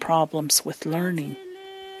have any problems with learning.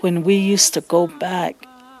 When we used to go back,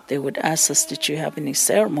 they would ask us, did you have any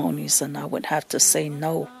ceremonies? And I would have to say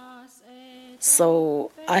no.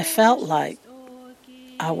 So I felt like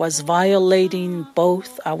I was violating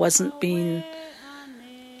both. I wasn't being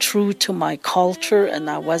true to my culture,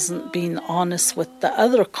 and I wasn't being honest with the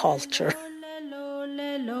other culture.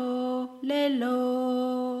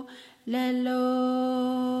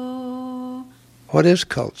 What is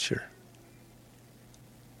culture?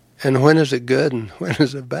 And when is it good and when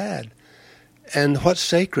is it bad? And what's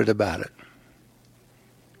sacred about it?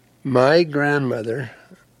 My grandmother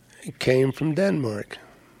came from Denmark.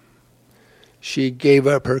 She gave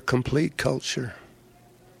up her complete culture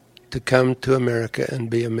to come to America and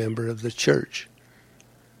be a member of the church.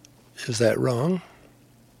 Is that wrong?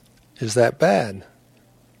 Is that bad?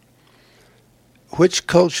 Which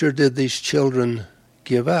culture did these children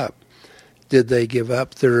give up? Did they give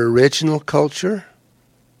up their original culture,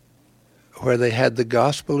 where they had the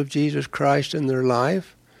gospel of Jesus Christ in their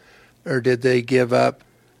life? Or did they give up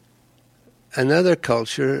another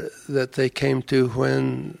culture that they came to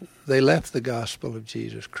when they left the gospel of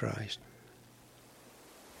Jesus Christ?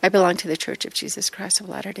 I belong to the Church of Jesus Christ of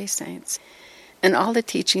Latter-day Saints. And all the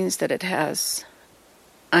teachings that it has,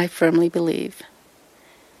 I firmly believe.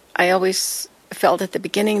 I always felt at the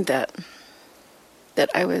beginning that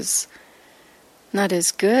I was not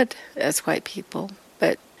as good as white people,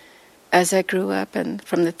 but as I grew up and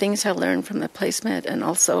from the things I learned from the placement and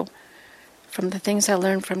also from the things I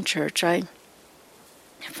learned from church, I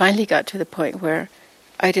finally got to the point where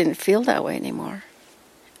I didn't feel that way anymore.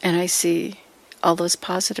 And I see all those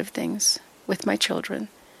positive things with my children.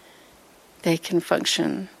 They can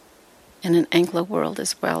function in an Anglo world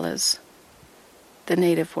as well as the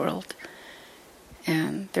Native world.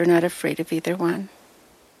 And they're not afraid of either one.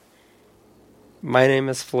 My name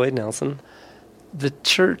is Floyd Nelson. The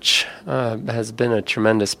church has been a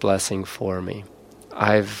tremendous blessing for me.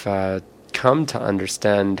 I've come to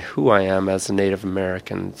understand who I am as a Native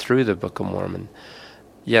American through the Book of Mormon.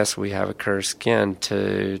 Yes, we have a cursed skin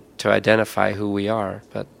to identify who we are,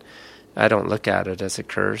 but I don't look at it as a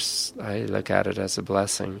curse. I look at it as a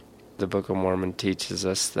blessing. The Book of Mormon teaches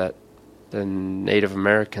us that the Native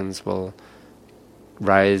Americans will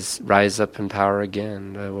rise up in power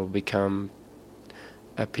again. They will become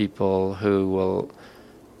a people who will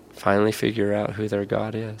finally figure out who their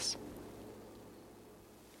God is.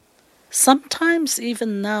 Sometimes,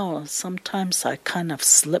 even now, sometimes I kind of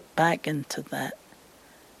slip back into that.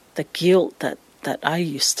 The guilt that I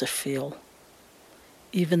used to feel,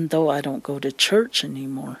 even though I don't go to church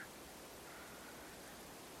anymore.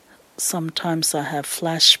 Sometimes I have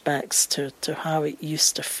flashbacks to how it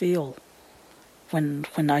used to feel when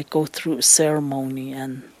I go through a ceremony,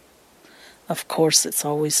 and of course it's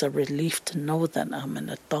always a relief to know that I'm an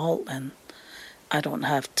adult and I don't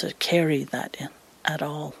have to carry that in at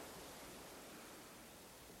all.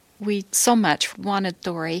 We so much wanted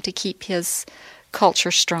Dory to keep his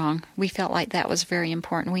culture strong. We felt like that was very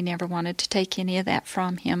important. We never wanted to take any of that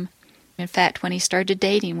from him. In fact, when he started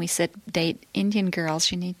dating, we said, date Indian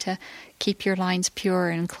girls. You need to keep your lines pure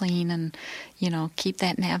and clean and, keep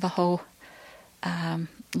that Navajo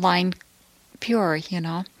line pure,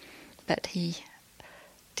 But he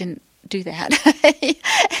didn't do that.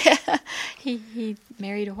 he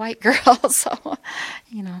married a white girl, so,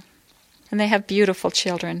 And they have beautiful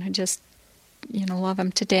children who just, love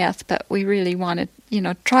him to death. But we really wanted,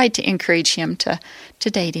 tried to encourage him to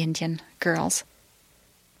date Indian girls.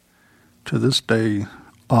 To this day,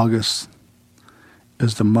 August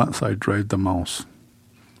is the month I dread the most,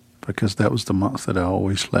 because that was the month that I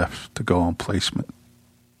always left to go on placement.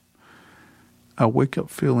 I wake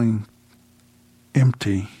up feeling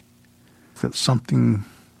empty, that something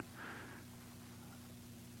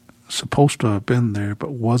supposed to have been there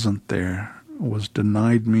but wasn't there, was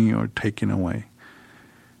denied me or taken away.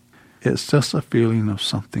 It's just a feeling of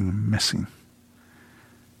something missing,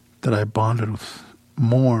 that I bonded with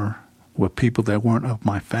more with people that weren't of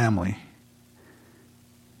my family,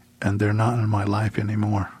 and they're not in my life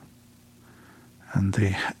anymore. And they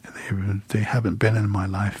haven't been in my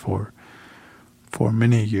life for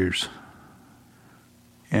many years.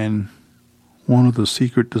 And one of the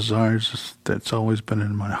secret desires that's always been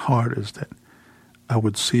in my heart is that I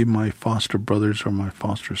would see my foster brothers or my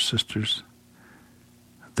foster sisters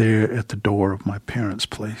there at the door of my parents'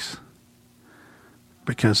 place.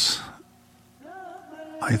 Because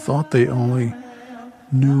I thought they only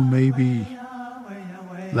knew maybe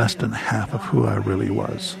less than half of who I really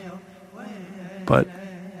was. But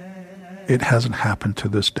it hasn't happened to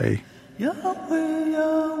this day.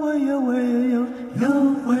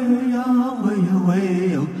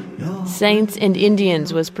 Saints and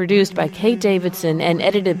Indians was produced by Kate Davidson and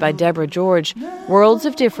edited by Deborah George. Worlds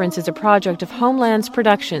of Difference is a project of Homelands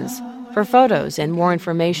Productions. For photos and more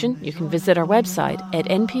information, you can visit our website at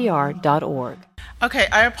npr.org. Okay,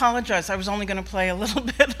 I apologize. I was only going to play a little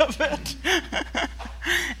bit of it.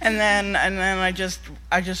 and then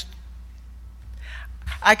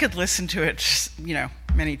I could listen to it,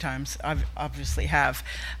 many times. I obviously have.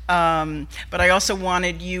 But I also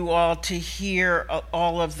wanted you all to hear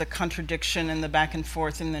all of the contradiction and the back and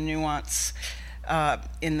forth and the nuance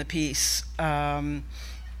in the piece.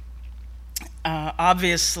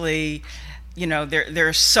 Obviously, there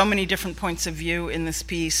are so many different points of view in this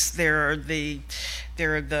piece. There are the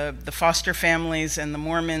foster families and the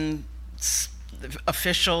Mormon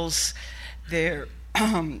officials there,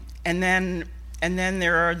 and then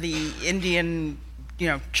there are the Indian,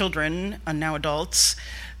 children, now adults,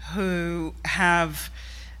 who have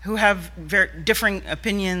very differing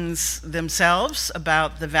opinions themselves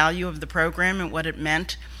about the value of the program and what it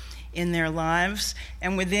meant in their lives.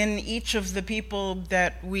 And within each of the people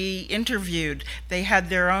that we interviewed, they had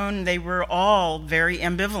their own, they were all very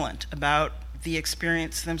ambivalent about the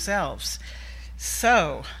experience themselves.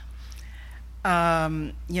 So,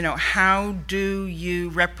 how do you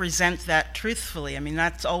represent that truthfully? I mean,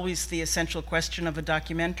 that's always the essential question of a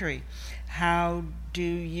documentary. How do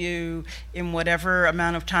you, in whatever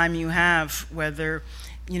amount of time you have, whether,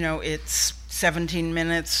 it's 17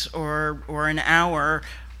 minutes or an hour,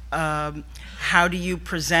 how do you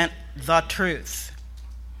present the truth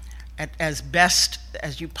as best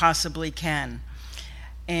as you possibly can?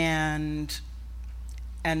 and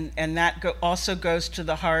that also goes to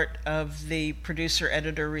the heart of the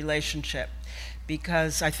producer-editor relationship,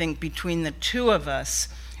 because I think between the two of us,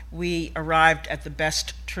 we arrived at the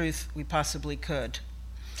best truth we possibly could.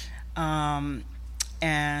 And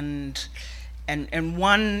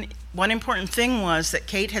one important thing was that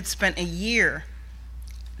Kate had spent a year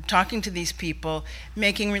talking to these people,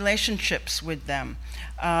 making relationships with them.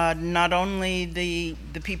 Not only the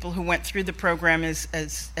people who went through the program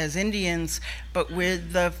as Indians, but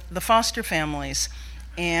with the foster families,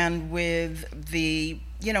 and with the,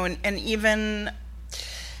 and even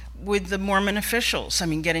with the Mormon officials. I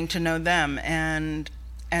mean, getting to know them. And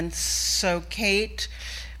so Kate,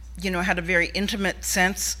 had a very intimate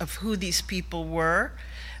sense of who these people were.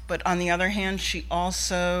 But on the other hand, she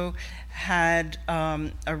also had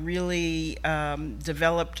a really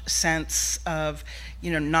developed sense of,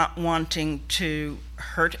 not wanting to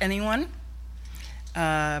hurt anyone,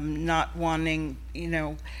 not wanting,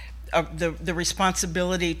 the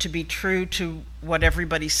responsibility to be true to what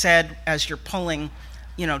everybody said as you're pulling,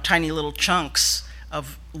 tiny little chunks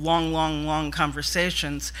of long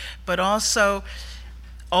conversations, but also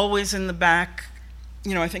always in the back,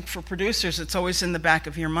 I think for producers, it's always in the back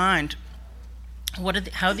of your mind.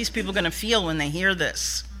 How are these people going to feel when they hear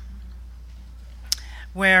this?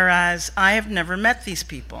 Whereas I have never met these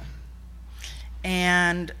people.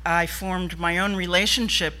 And I formed my own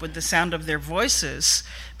relationship with the sound of their voices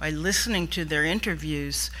by listening to their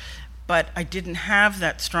interviews, but I didn't have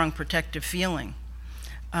that strong protective feeling.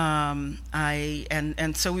 And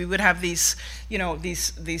so we would have these,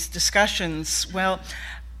 these discussions. Well,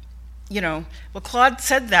 Claude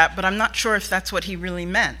said that, but I'm not sure if that's what he really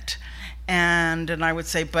meant. And I would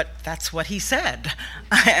say, but that's what he said.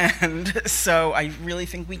 And so I really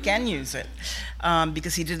think we can use it,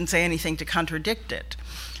 because he didn't say anything to contradict it.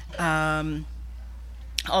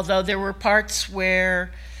 Although there were parts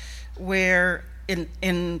where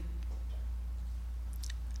in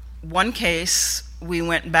one case, we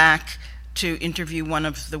went back to interview one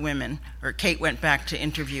of the women, or Kate went back to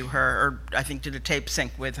interview her, or I think did a tape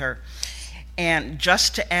sync with her. And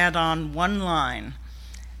just to add on one line,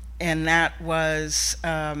 and that was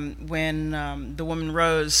when the woman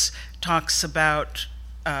Rose talks about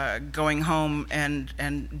going home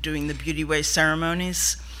and doing the Beauty Way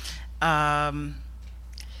ceremonies.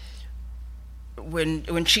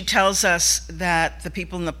 When she tells us that the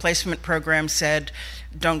people in the placement program said,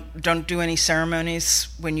 don't do any ceremonies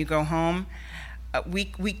when you go home, we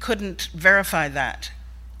couldn't verify that,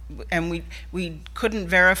 and we couldn't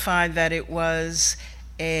verify that it was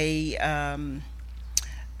a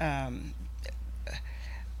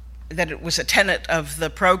that it was a tenet of the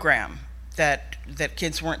program that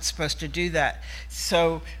kids weren't supposed to do that.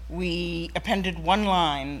 So we appended one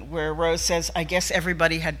line where Rose says, "I guess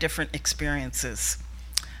everybody had different experiences."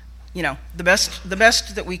 The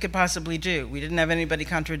best that we could possibly do. We didn't have anybody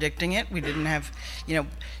contradicting it. We didn't have,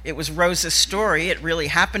 it was Rose's story. It really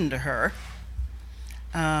happened to her.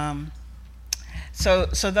 So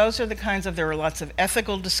those are the kinds of, there were lots of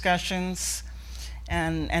ethical discussions.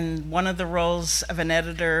 And one of the roles of an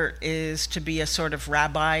editor is to be a sort of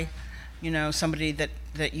rabbi, somebody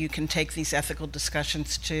that you can take these ethical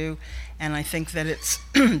discussions to. And I think that it's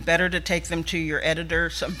better to take them to your editor.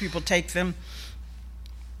 Some people take them.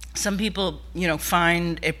 Some people,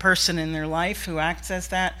 find a person in their life who acts as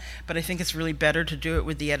that. But I think it's really better to do it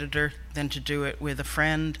with the editor than to do it with a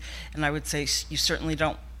friend. And I would say you certainly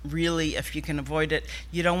don't really, if you can avoid it,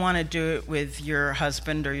 you don't want to do it with your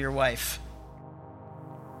husband or your wife.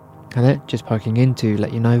 Hello, just poking in to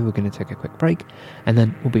let you know we're going to take a quick break, and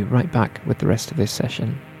then we'll be right back with the rest of this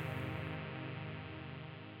session.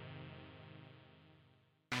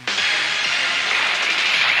 You're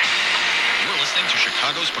listening to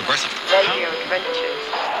Chicago's Progressive Radio Adventures.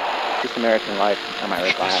 This American Life, am I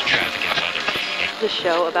right? The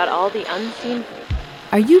show about all the unseen.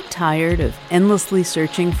 Are you tired of endlessly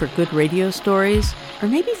searching for good radio stories? Or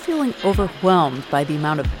maybe feeling overwhelmed by the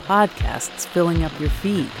amount of podcasts filling up your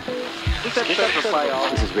feed? This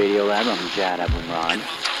is Radio Lab. I'm Jad Abumrad.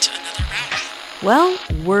 Well,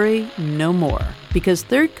 worry no more, because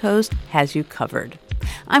Third Coast has you covered.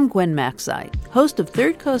 I'm Gwen Macsai, host of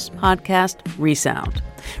Third Coast podcast Resound.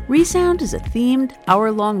 Resound is a themed,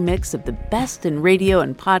 hour-long mix of the best in radio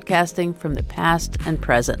and podcasting from the past and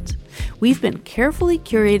present. We've been carefully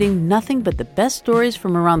curating nothing but the best stories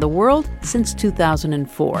from around the world since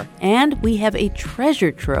 2004, and we have a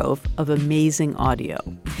treasure trove of amazing audio.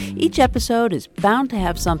 Each episode is bound to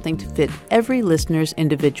have something to fit every listener's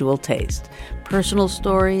individual taste. Personal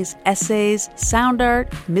stories, essays, sound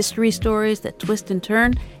art, mystery stories that twist and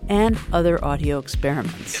turn, and other audio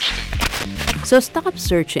experiments. So stop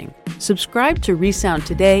searching. Subscribe to Resound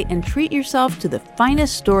today and treat yourself to the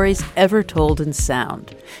finest stories ever told in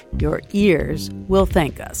sound. Your ears will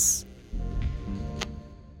thank us.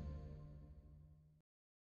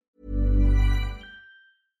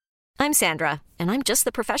 I'm Sandra, and I'm just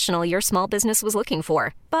the professional your small business was looking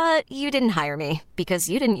for. But you didn't hire me because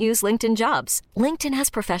you didn't use LinkedIn Jobs. LinkedIn has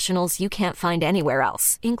professionals you can't find anywhere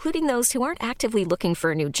else, including those who aren't actively looking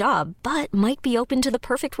for a new job, but might be open to the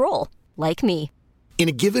perfect role, like me. In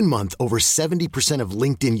a given month, over 70% of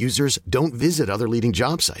LinkedIn users don't visit other leading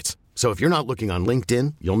job sites. So if you're not looking on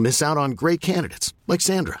LinkedIn, you'll miss out on great candidates like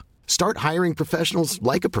Sandra. Start hiring professionals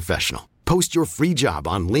like a professional. Post your free job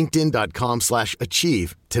on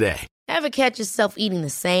linkedin.com/achieve today. Ever catch yourself eating the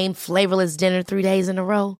same flavorless dinner 3 days in a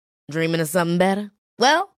row? Dreaming of something better?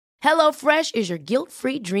 Well, HelloFresh is your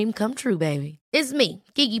guilt-free dream come true, baby. It's me,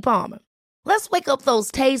 Keke Palmer. Let's wake up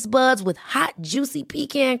those taste buds with hot, juicy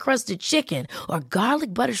pecan-crusted chicken or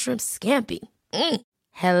garlic butter shrimp scampi.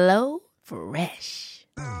 Hello Fresh.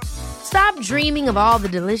 Stop dreaming of all the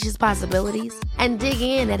delicious possibilities and dig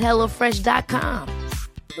in at HelloFresh.com.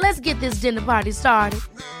 Let's get this dinner party started.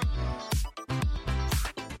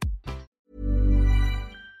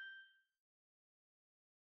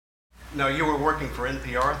 Now, you were working for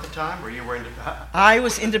NPR at the time, or you were independent? I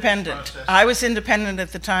was independent. I was independent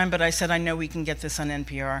at the time, but I said, I know we can get this on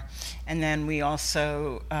NPR. And then we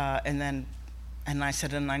also, and I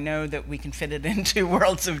said, and I know that we can fit it into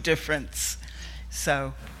Worlds of Difference.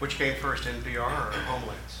 So. Which came first, NPR or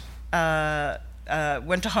Homelands?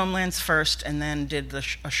 Went to Homelands first, and then did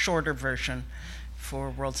a shorter version for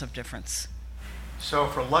Worlds of Difference. So,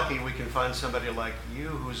 if we're lucky, we can find somebody like you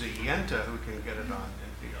who's a Yenta who can get it on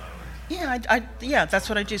NPR. Yeah, that's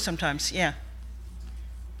what I do sometimes. Yeah.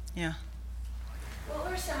 What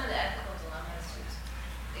were some of the ethical dilemmas,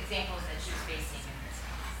 examples that she was facing in this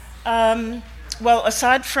case? Well,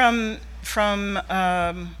 aside from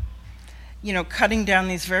cutting down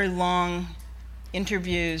these very long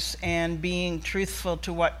interviews and being truthful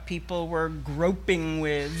to what people were groping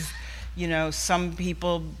with, some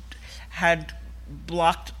people had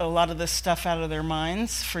blocked a lot of this stuff out of their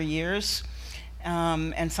minds for years.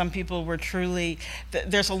 And some people were truly,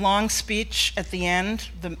 there's a long speech at the end,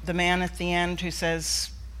 the man at the end who says,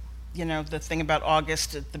 the thing about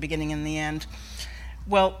August at the beginning and the end.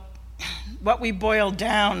 Well, what we boiled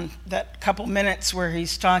down, that couple minutes where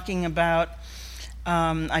he's talking about,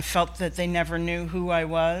 I felt that they never knew who I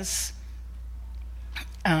was.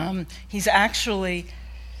 He's actually,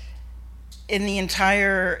 in the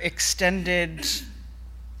entire extended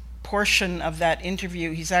portion of that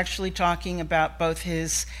interview, he's actually talking about both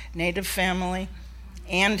his native family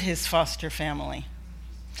and his foster family,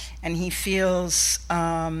 and he feels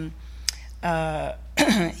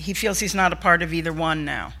he's not a part of either one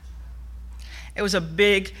now. It was a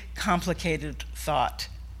big, complicated thought,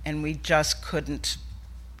 and we just couldn't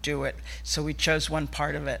do it, so we chose one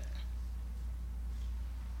part of it.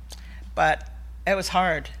 But it was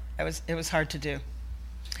hard. It was hard to do.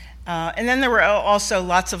 And then there were also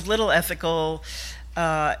lots of little ethical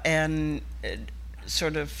and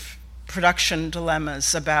sort of production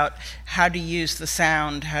dilemmas about how to use the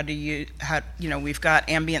sound, we've got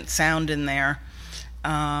ambient sound in there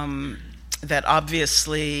that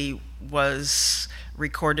obviously was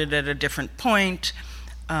recorded at a different point.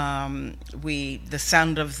 The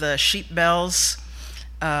sound of the sheep bells,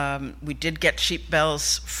 we did get sheep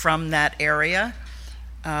bells from that area.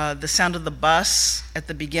 The sound of the bus at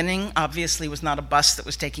the beginning obviously was not a bus that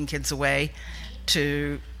was taking kids away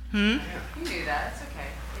to... You knew that, it's okay.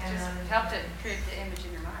 It just helped to create the image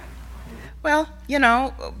in your mind. Well,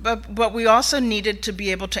 but we also needed to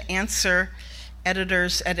be able to answer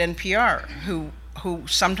editors at NPR who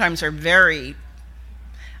sometimes are very,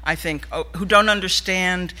 I think, who don't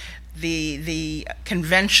understand the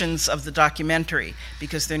conventions of the documentary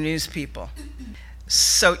because they're news people.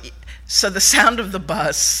 So the sound of the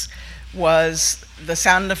bus was the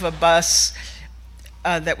sound of a bus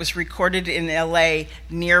that was recorded in LA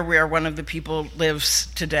near where one of the people lives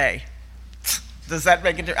today. Does that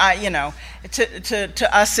make a difference? To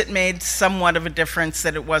us it made somewhat of a difference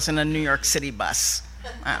that it wasn't a New York City bus.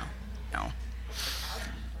 Oh, no.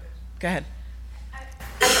 Go ahead.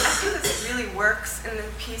 see this really works in the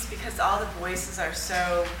piece because all the voices are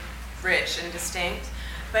so rich and distinct.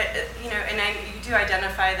 But, you do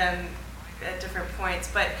identify them at different points.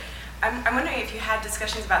 But I'm wondering if you had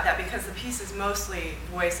discussions about that, because the piece is mostly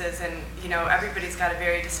voices, and everybody's got a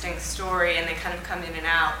very distinct story, and they kind of come in and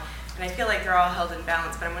out. And I feel like they're all held in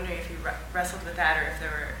balance. But I'm wondering if you wrestled with that, or if there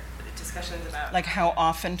were discussions about like how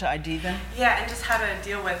often to ID them. Yeah, and just how to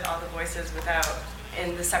deal with all the voices without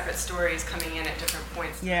and the separate stories coming in at different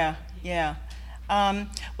points. Yeah.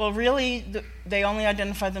 Well, really, they only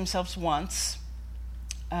identify themselves once.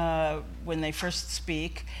 When they first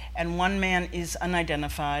speak, and one man is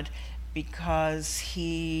unidentified because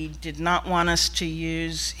he did not want us to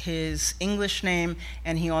use his English name,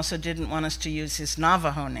 and he also didn't want us to use his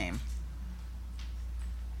Navajo name.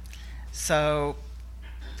 So,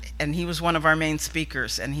 and he was one of our main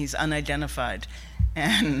speakers, and he's unidentified.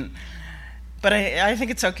 But I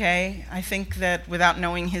think it's okay. I think that without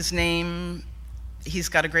knowing his name, he's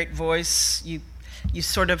got a great voice. You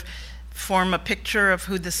sort of form a picture of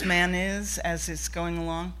who this man is as it's going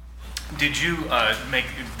along. Did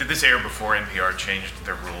this air before NPR changed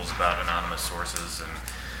their rules about anonymous sources and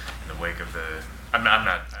in the wake of the? I'm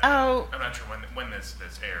not sure when this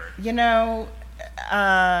aired.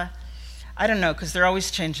 I don't know, because they're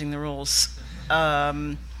always changing the rules,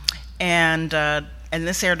 and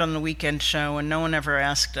this aired on the weekend show, and no one ever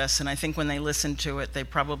asked us. And I think when they listened to it, they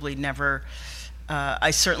probably never.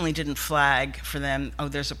 I certainly didn't flag for them. Oh,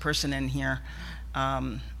 there's a person in here,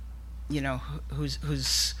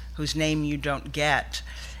 whose name you don't get.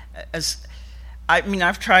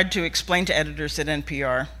 I've tried to explain to editors at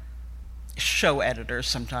NPR, show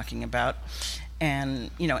editors I'm talking about,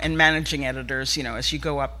 and managing editors, as you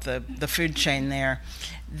go up the food chain there,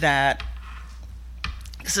 that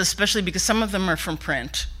especially because some of them are from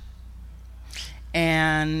print,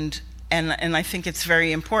 and I think it's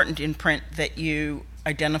very important in print that you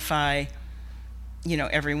identify,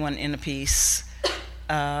 everyone in a piece.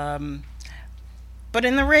 But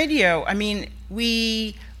in the radio,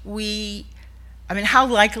 how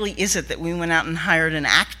likely is it that we went out and hired an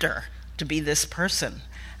actor to be this person?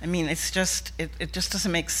 It's just, it just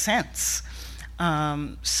doesn't make sense.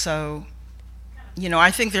 I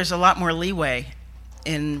think there's a lot more leeway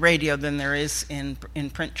in radio than there is in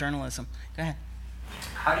print journalism. Go ahead.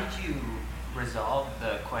 How did you resolve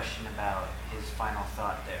the question about his final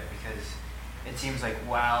thought there? Because it seems like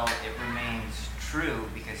while it remains true,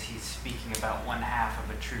 because he's speaking about one half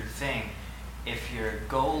of a true thing, if your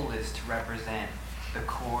goal is to represent the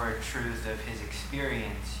core truth of his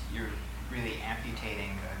experience, you're really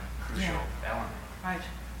amputating a crucial element. Right.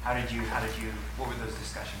 What were those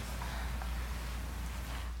discussions?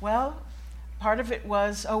 Well, part of it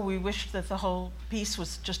was, we wished that the whole piece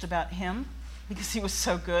was just about him, because he was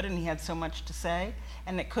so good and he had so much to say,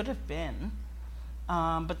 and it could have been.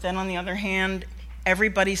 But then on the other hand,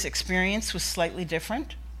 everybody's experience was slightly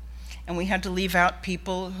different, and we had to leave out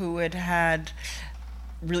people who had had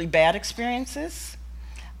really bad experiences.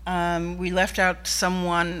 We left out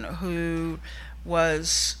someone who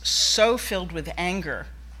was so filled with anger,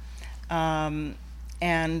 and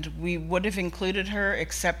we would have included her,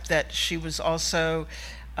 except that she was also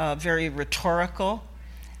very rhetorical,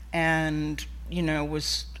 and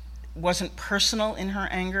wasn't personal in her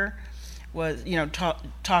anger. Was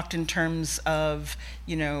talked in terms of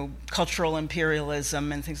cultural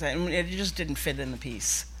imperialism and things like that. It just didn't fit in the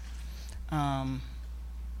piece. So.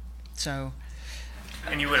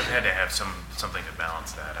 And you would have had to have something to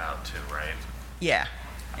balance that out too, right? Yeah.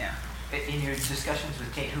 In your discussions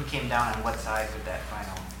with Kate, who came down on what side with that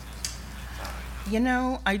final?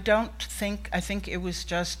 I think it was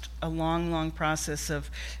just a long process of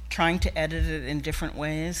trying to edit it in different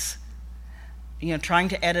ways. Trying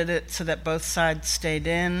to edit it so that both sides stayed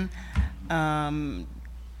in,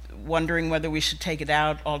 wondering whether we should take it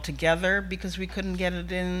out altogether because we couldn't get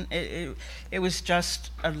it in. It was just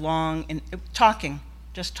a long, talking.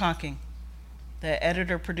 The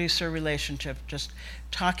editor-producer relationship, just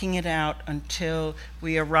talking it out until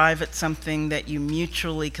we arrive at something that you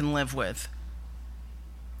mutually can live with.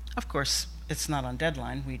 Of course, it's not on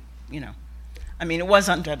deadline. It was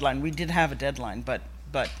on deadline. We did have a deadline, but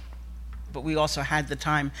we also had the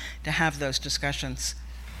time to have those discussions.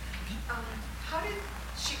 How did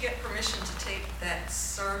she get permission to tape that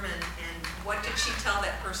sermon, and what did she tell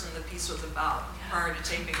that person the piece was about prior to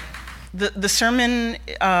taping it? The sermon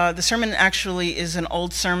actually is an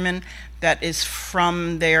old sermon that is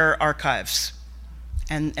from their archives,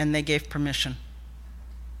 and they gave permission.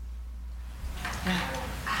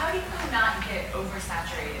 How do you not get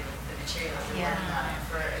oversaturated with the material if you're working on it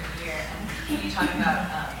for a year? And you talk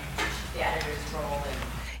about the editor's role.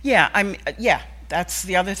 Yeah, that's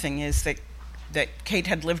the other thing, is that Kate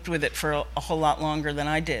had lived with it for a whole lot longer than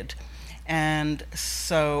I did. And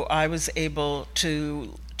so I was able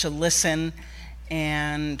to listen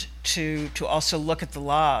and to also look at the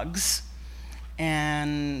logs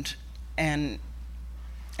and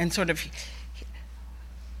sort of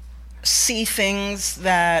see things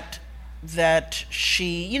that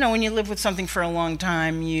she, when you live with something for a long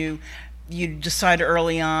time, you decide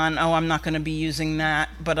early on, I'm not going to be using that,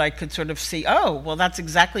 but I could sort of see, well, that's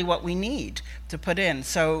exactly what we need to put in.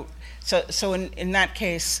 So in that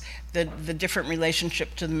case, the different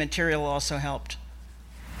relationship to the material also helped.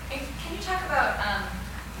 And can you talk about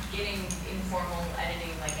getting informal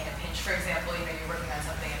editing, like in a pinch, for example, you're working on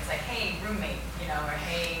something and it's like, hey, roommate, or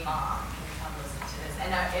hey, mom, can you come listen to this?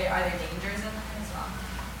 And are there dangers in that as well?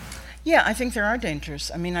 Yeah, I think there are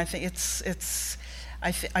dangers. I mean, I think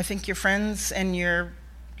I think your friends and your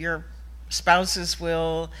spouses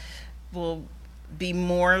will be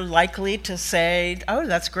more likely to say,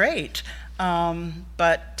 that's great.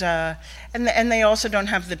 But they also don't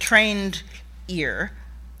have the trained ear.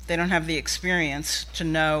 They don't have the experience to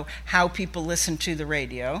know how people listen to the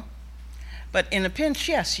radio. But in a pinch,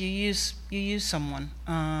 yes, you use someone.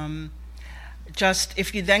 Just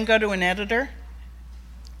if you then go to an editor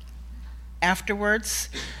afterwards,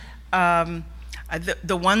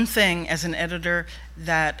 the one thing as an editor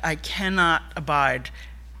that I cannot abide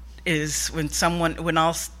is when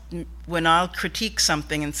I'll critique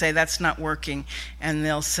something and say that's not working, and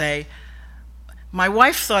they'll say, my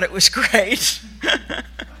wife thought it was great.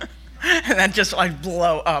 And then just I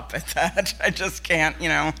blow up at that. I just can't,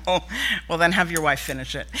 well then have your wife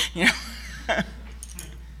finish it,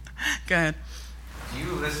 Go ahead. Do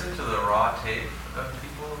you listen to the raw tape of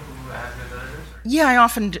people who have good editors? Yeah,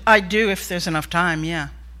 I do if there's enough time, yeah.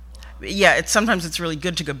 Yeah, sometimes it's really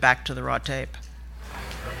good to go back to the raw tape.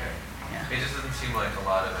 Okay. Yeah. It just doesn't seem like a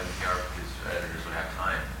lot of NPR producer editors would have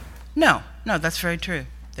time. No, that's very true.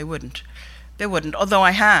 They wouldn't. Although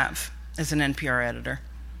I have, as an NPR editor,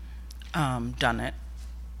 done it.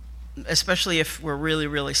 Especially if we're really,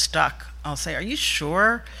 really stuck. I'll say, are you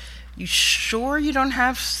sure? You sure you don't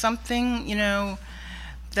have something,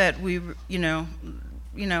 that we, let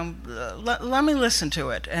me listen to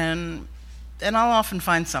it, and I'll often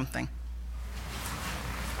find something.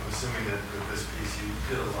 I'm assuming that with this piece you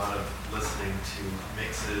did a lot of listening to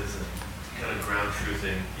mixes and kind of ground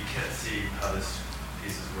truthing. You can't see how this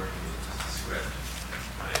piece is working with just a script,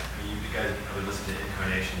 right? I mean, you guys probably listen to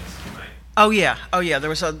incarnations, right? Oh yeah. There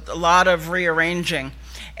was a lot of rearranging,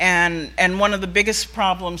 and one of the biggest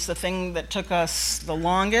problems, the thing that took us the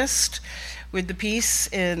longest with the piece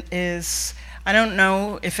is I don't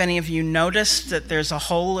know if any of you noticed that there's a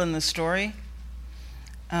hole in the story.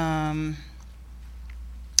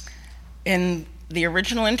 In the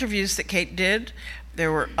original interviews that Kate did,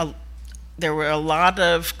 there were a lot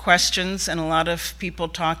of questions and a lot of people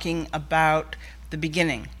talking about the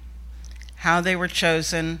beginning, how they were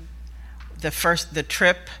chosen, the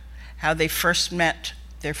trip, how they first met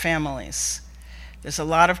their families. There's a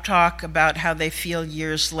lot of talk about how they feel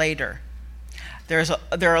years later. There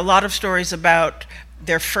are a lot of stories about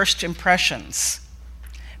their first impressions,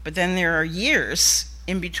 but then there are years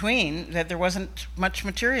in between that there wasn't much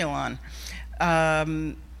material on.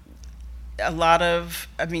 A lot of,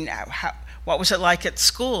 what was it like at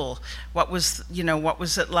school? What was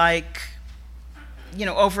it like,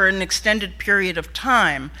 over an extended period of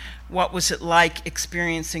time? What was it like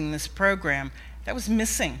experiencing this program? That was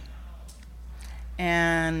missing.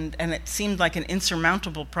 And it seemed like an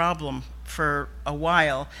insurmountable problem for a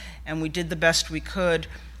while, and we did the best we could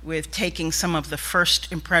with taking some of the first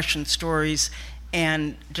impression stories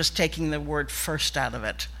and just taking the word first out of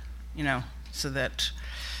it, so that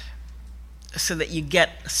you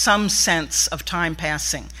get some sense of time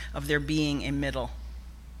passing, of there being a middle.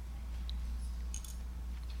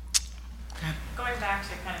 Going back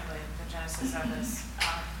to kind of the genesis of this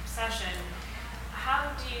session,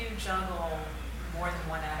 how do you juggle more than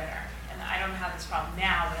one editor? And I don't have this problem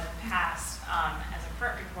now, but in the past, as a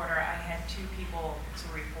print reporter, I had two people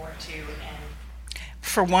to report to, and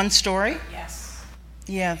for one story? Yes.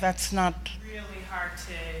 Yeah, that's not really hard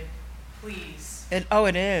to please. It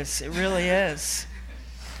is. It really is.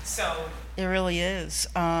 So it really is.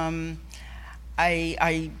 I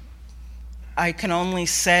can only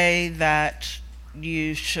say that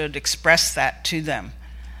you should express that to them,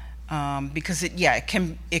 because it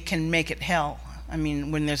can make it hell. I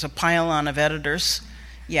mean, when there's a pile-on of editors,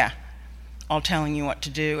 all telling you what to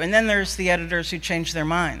do. And then there's the editors who change their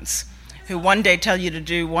minds, who one day tell you to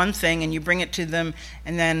do one thing and you bring it to them,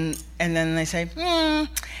 and then they say,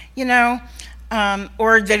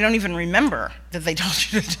 Or they don't even remember that they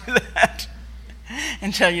told you to do that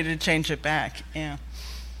and tell you to change it back. Yeah.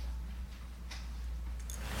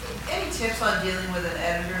 Any tips on dealing with an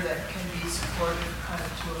editor that can be supportive kind of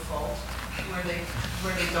to a fault, where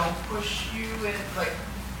they don't push you in, like,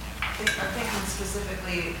 I'm thinking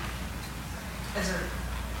specifically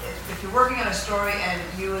if you're working on a story and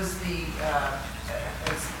you as the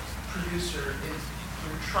as producer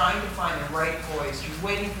you're trying to find the right voice, you're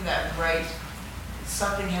waiting for that right,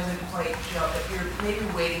 something hasn't quite gelled, that you're maybe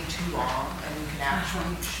waiting too long and you can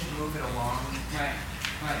actually should move it along. Right.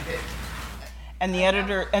 And the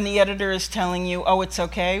editor is telling you, oh, it's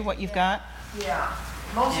okay what you've got? Yeah,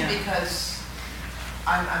 mostly because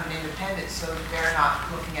I'm an independent, so they're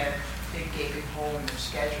not looking at a big gaping hole in their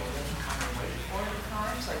schedule. They can kind of wait for it at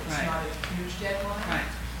times, like it's not a huge deadline.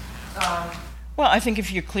 Right. Well, I think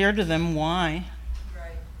if you're clear to them why,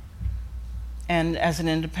 and as an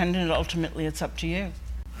independent, ultimately it's up to you.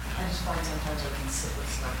 I just find sometimes I can sit with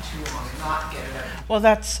stuff too long and not get it out. Well,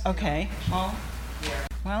 that's okay.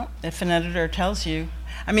 Well, if an editor tells you,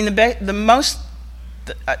 I mean, the most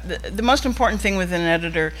important thing with an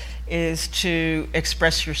editor is to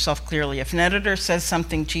express yourself clearly. If an editor says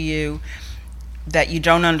something to you that you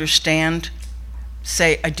don't understand,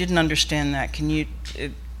 say, I didn't understand that. Can you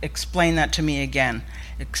explain that to me again?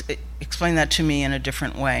 Explain that to me in a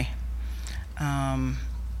different way.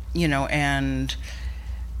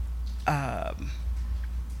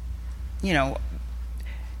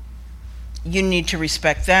 You need to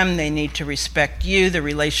respect them, they need to respect you. The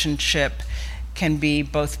relationship can be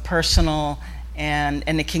both personal and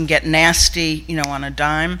it can get nasty, on a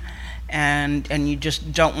dime, and you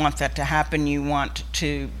just don't want that to happen. You want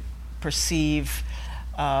to perceive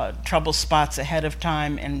trouble spots ahead of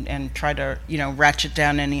time and try to, ratchet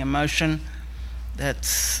down any emotion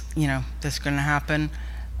that's going to happen.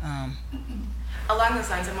 Along those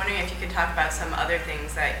lines, I'm wondering if you could talk about some other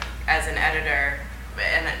things that, as an editor,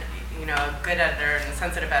 and a good editor and a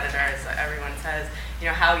sensitive editor, as everyone says,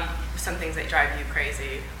 how some things that drive you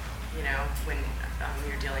crazy, when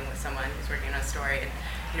you're dealing with someone who's working on a story,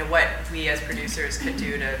 and what we as producers could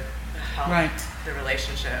do to help the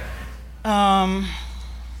relationship. I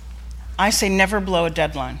say never blow a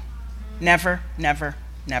deadline. Never, never,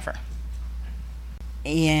 never.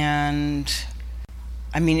 And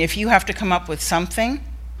I mean, if you have to come up with something,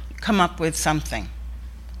 come up with something.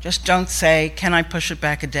 Just don't say, can I push it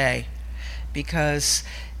back a day? Because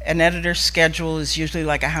an editor's schedule is usually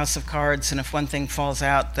like a house of cards, and if one thing falls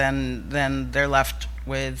out, then they're left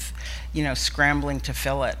with, scrambling to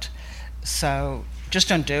fill it. So just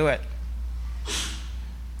don't do it.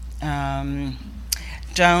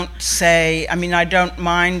 Don't say, I don't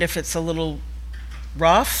mind if it's a little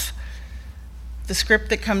rough, the script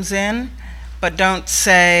that comes in, but don't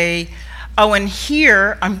say, oh, and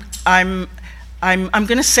here I'm going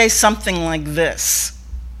to say something like this.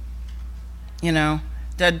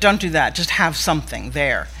 Don't do that. Just have something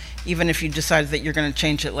there, even if you decide that you're going to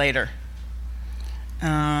change it later.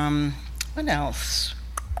 What else?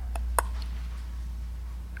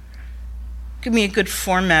 Give me a good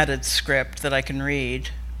formatted script that I can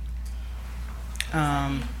read.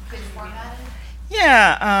 Good formatted?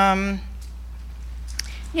 Yeah.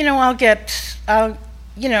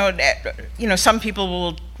 Some people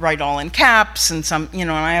will write all in caps, and some,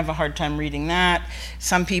 and I have a hard time reading that.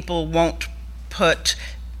 Some people won't put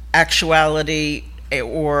actuality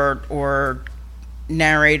or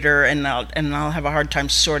narrator, and I'll have a hard time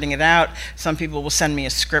sorting it out. Some people will send me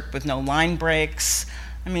a script with no line breaks.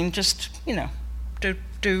 Just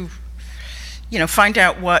find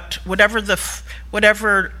out whatever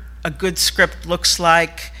a good script looks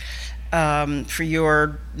like for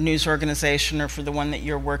your news organization or for the one that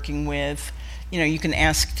you're working with. You can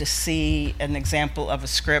ask to see an example of a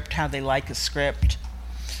script, how they like a script.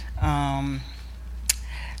 When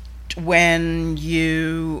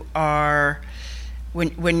you've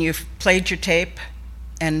played your tape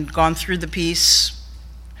and gone through the piece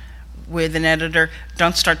with an editor,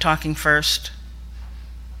 don't start talking first.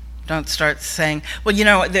 Don't start saying, well,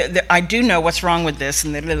 I do know what's wrong with this,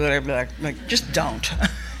 and like, just don't.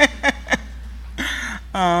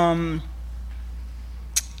 I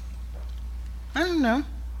don't know.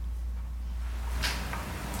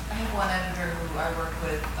 I have one editor who I work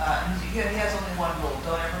with, he has only one rule: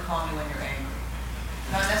 don't ever call me when you're angry.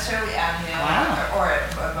 Not necessarily at him or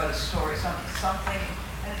about a story, something.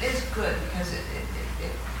 And it is good because it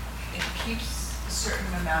keeps a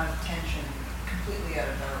certain amount of tension completely out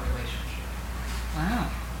of our relationship. Wow.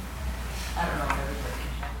 I don't know if everybody can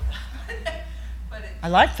handle that. But I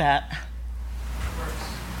like that. It works.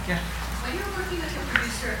 Yeah. When you're working as a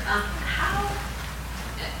producer, how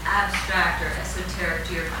abstract or esoteric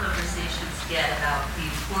do your conversations get about the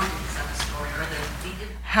importance of a story, or the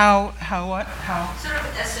How sort of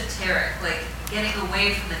esoteric, like getting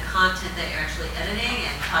away from the content that you're actually editing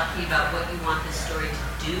and talking about what you want this story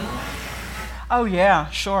to do? Oh yeah,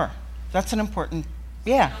 sure. That's an important.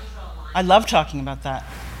 Yeah, I love talking about that.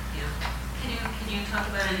 Yeah. Can you talk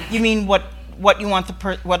about any? You mean what you want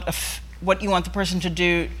what you want the person to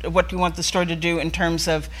do? What you want the story to do in terms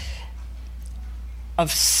of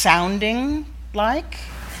sounding like?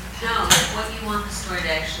 No, like what you want the story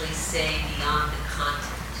to actually say beyond the content.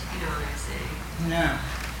 You know what I'm saying? No.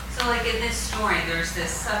 So like in this story, there's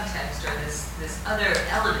this subtext or this other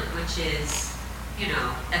element, which is,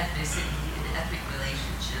 ethnicity and ethnic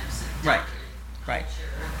relationships and Right. culture,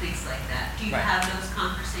 or things like that. Do you have those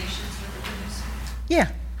conversations with the producer?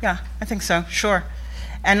 Yeah, I think so. Sure,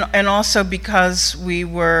 and also because we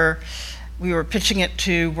were pitching it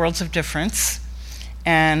to Worlds of Difference,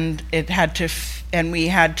 and we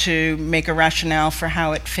had to make a rationale for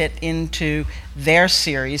how it fit into their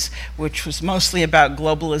series, which was mostly about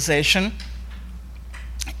globalization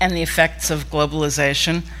and the effects of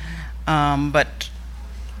globalization.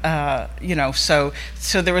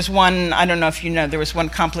 So there was one, I don't know if you know, there was one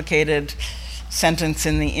complicated sentence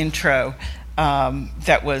in the intro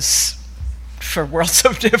that was for Worlds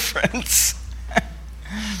of Difference.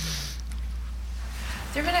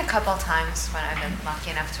 There have been a couple times when I've been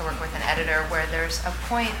lucky enough to work with an editor where there's a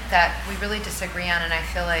point that we really disagree on, and I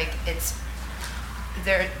feel like it's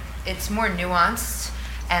more nuanced,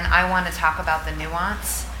 and I want to talk about the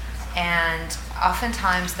nuance. And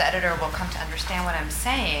oftentimes the editor will come to understand what I'm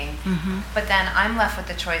saying, but then I'm left with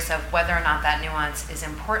the choice of whether or not that nuance is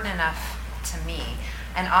important enough to me.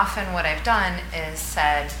 And often what I've done is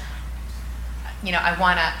said, I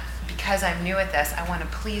want to, because I'm new at this, I want to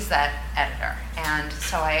please that editor. And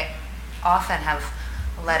so I often have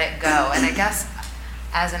let it go. And I guess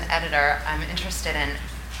as an editor, I'm interested in,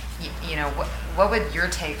 what would your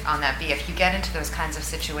take on that be if you get into those kinds of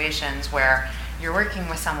situations where you're working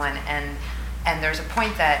with someone and there's a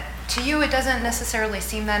point that to you it doesn't necessarily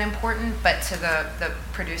seem that important, but to the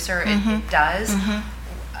producer it does.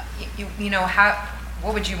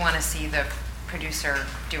 What would you want to see the producer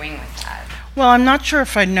doing with that? Well, I'm not sure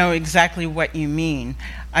if I know exactly what you mean.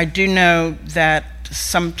 I do know that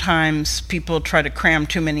sometimes people try to cram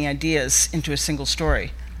too many ideas into a single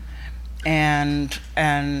story, and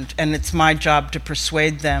it's my job to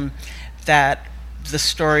persuade them that the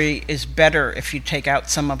story is better if you take out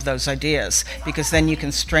some of those ideas, because then you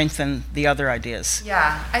can strengthen the other ideas.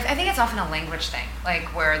 Yeah, I think it's often a language thing,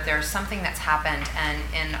 like where there's something that's happened, and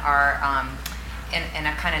in our in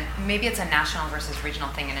a kind of, maybe it's a national versus regional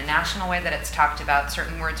thing. In a national way that it's talked about,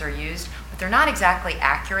 certain words are used, but they're not exactly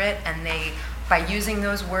accurate, and by using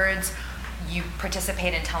those words, you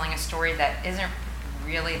participate in telling a story that isn't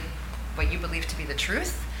really what you believe to be the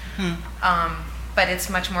truth. But it's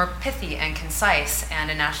much more pithy and concise,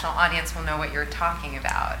 and a national audience will know what you're talking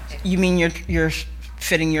about. You mean you're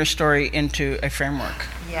fitting your story into a framework?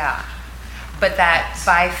 Yeah, but that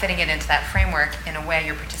by fitting it into that framework, in a way,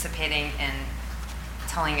 you're participating in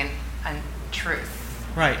telling a truth.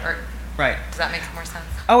 Right. Right. Does that make more sense?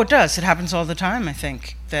 Oh, it does. It happens all the time. I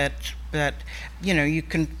think that you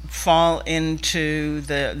can fall into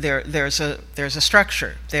there's a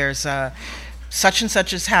structure. There's a such and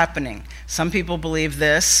such is happening. Some people believe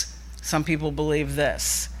this. Some people believe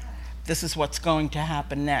this. This is what's going to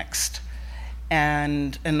happen next.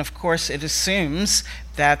 And of course, it assumes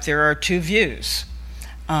that there are two views,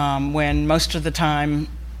 when most of the time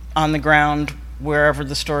on the ground, wherever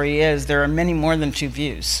the story is, there are many more than two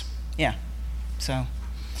views. Yeah. So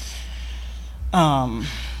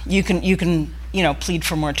you can plead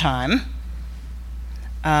for more time.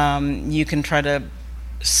 You can try to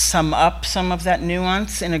sum up some of that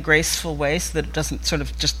nuance in a graceful way so that it doesn't sort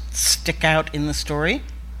of just stick out in the story.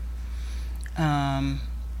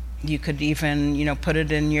 You could even, put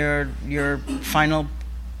it in your final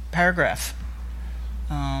paragraph.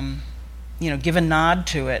 Give a nod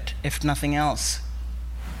to it, if nothing else.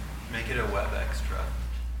 Make it a web extra.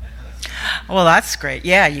 Well, that's great.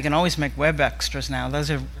 Yeah, you can always make web extras now.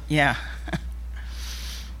 Those are, yeah.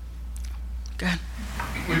 Go ahead.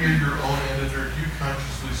 When you're your own editor, do you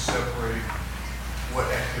consciously separate what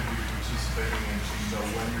activity you're participating in so you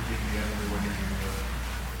know when you're being the editor, when you're being the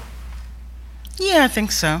editor? Yeah, I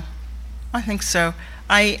think so. I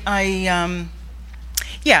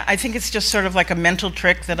think it's just sort of like a mental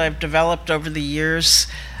trick that I've developed over the years.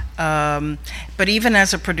 But even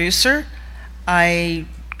as a producer, I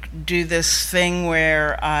do this thing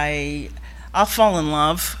where I'll fall in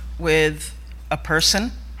love with a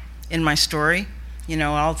person in my story.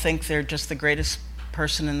 I'll think they're just the greatest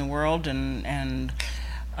person in the world, and then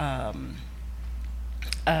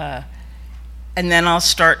I'll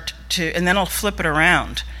flip it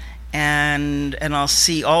around, and I'll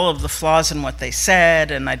see all of the flaws in what they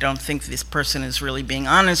said, and I don't think this person is really being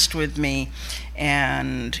honest with me,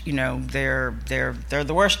 and they're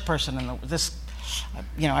the worst person in this.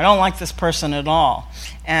 I don't like this person at all,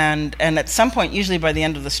 and at some point, usually by the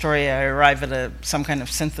end of the story, I arrive at some kind of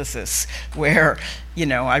synthesis where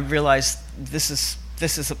I realize this is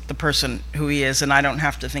the person who he is, and I don't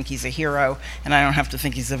have to think he's a hero, and I don't have to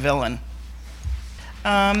think he's a villain.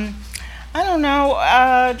 I don't know.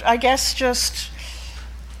 I guess just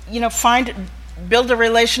build a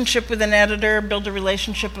relationship with an editor, build a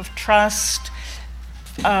relationship of trust.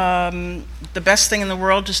 The best thing in the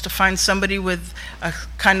world is to find somebody with a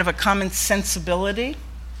kind of a common sensibility.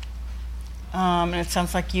 And it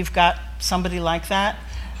sounds like you've got somebody like that,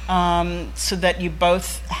 so that you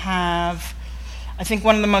both have. I think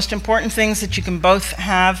one of the most important things that you can both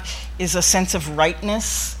have is a sense of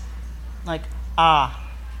rightness. Like,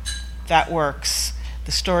 that works.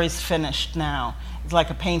 The story's finished now. It's like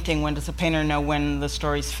a painting. When does a painter know when the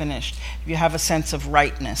story's finished? You have a sense of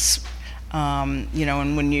rightness. And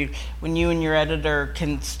when you and your editor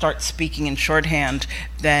can start speaking in shorthand,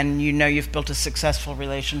 then you've built a successful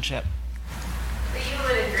relationship. But you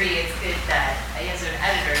would agree it's good that, as an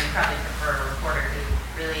editor, you probably prefer a reporter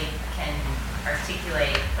who really can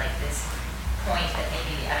articulate like this point that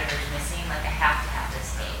maybe the editor's missing, like I have to have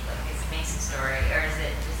this tape, like this makes a story, or does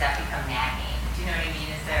that become nagging? Do you know what I mean?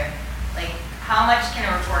 Is there, like, how much can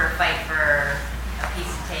a reporter fight for a piece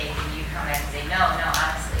of tape and you come back and say, no,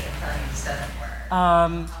 honestly, I'm telling you, this doesn't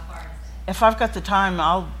work? If I've got the time,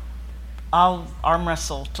 I'll arm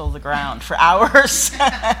wrestle till the ground for hours.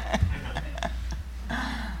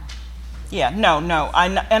 Yeah, no.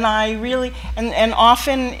 I really, and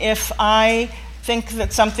often if I think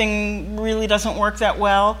that something really doesn't work that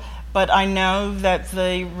well, but I know that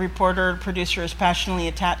the reporter or producer is passionately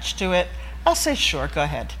attached to it, I'll say, sure, go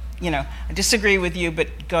ahead. I disagree with you,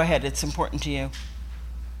 but go ahead, it's important to you.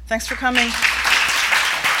 Thanks for coming.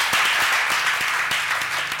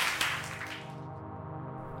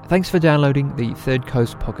 Thanks for downloading the Third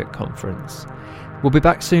Coast Pocket Conference. We'll be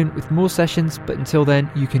back soon with more sessions, but until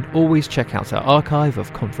then, you can always check out our archive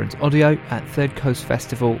of conference audio at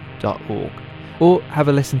thirdcoastfestival.org, or have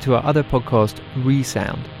a listen to our other podcast,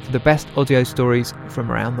 Resound, for the best audio stories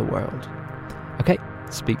from around the world. Okay,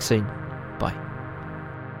 speak soon. Bye.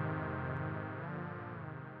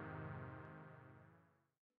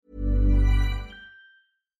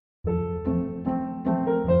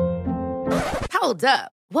 Hold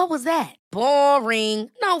up. What was that? Boring.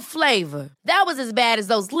 No flavor. That was as bad as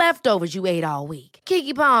those leftovers you ate all week.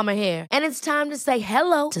 Keke Palmer here, and it's time to say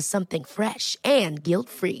hello to something fresh and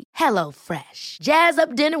guilt-free. HelloFresh. Jazz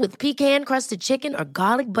up dinner with pecan-crusted chicken or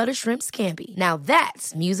garlic butter shrimp scampi. Now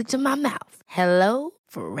that's music to my mouth.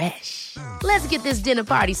 HelloFresh. Let's get this dinner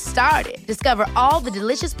party started. Discover all the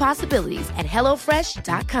delicious possibilities at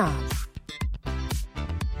HelloFresh.com.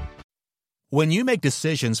 When you make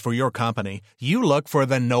decisions for your company, you look for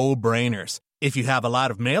the no-brainers. If you have a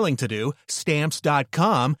lot of mailing to do,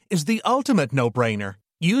 Stamps.com is the ultimate no-brainer.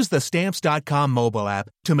 Use the Stamps.com mobile app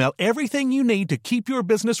to mail everything you need to keep your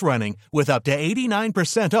business running with up to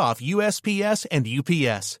 89% off USPS and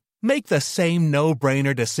UPS. Make the same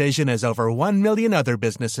no-brainer decision as over 1 million other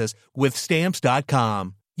businesses with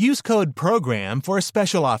Stamps.com. Use code PROGRAM for a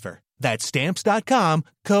special offer. That's Stamps.com,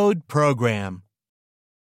 code PROGRAM.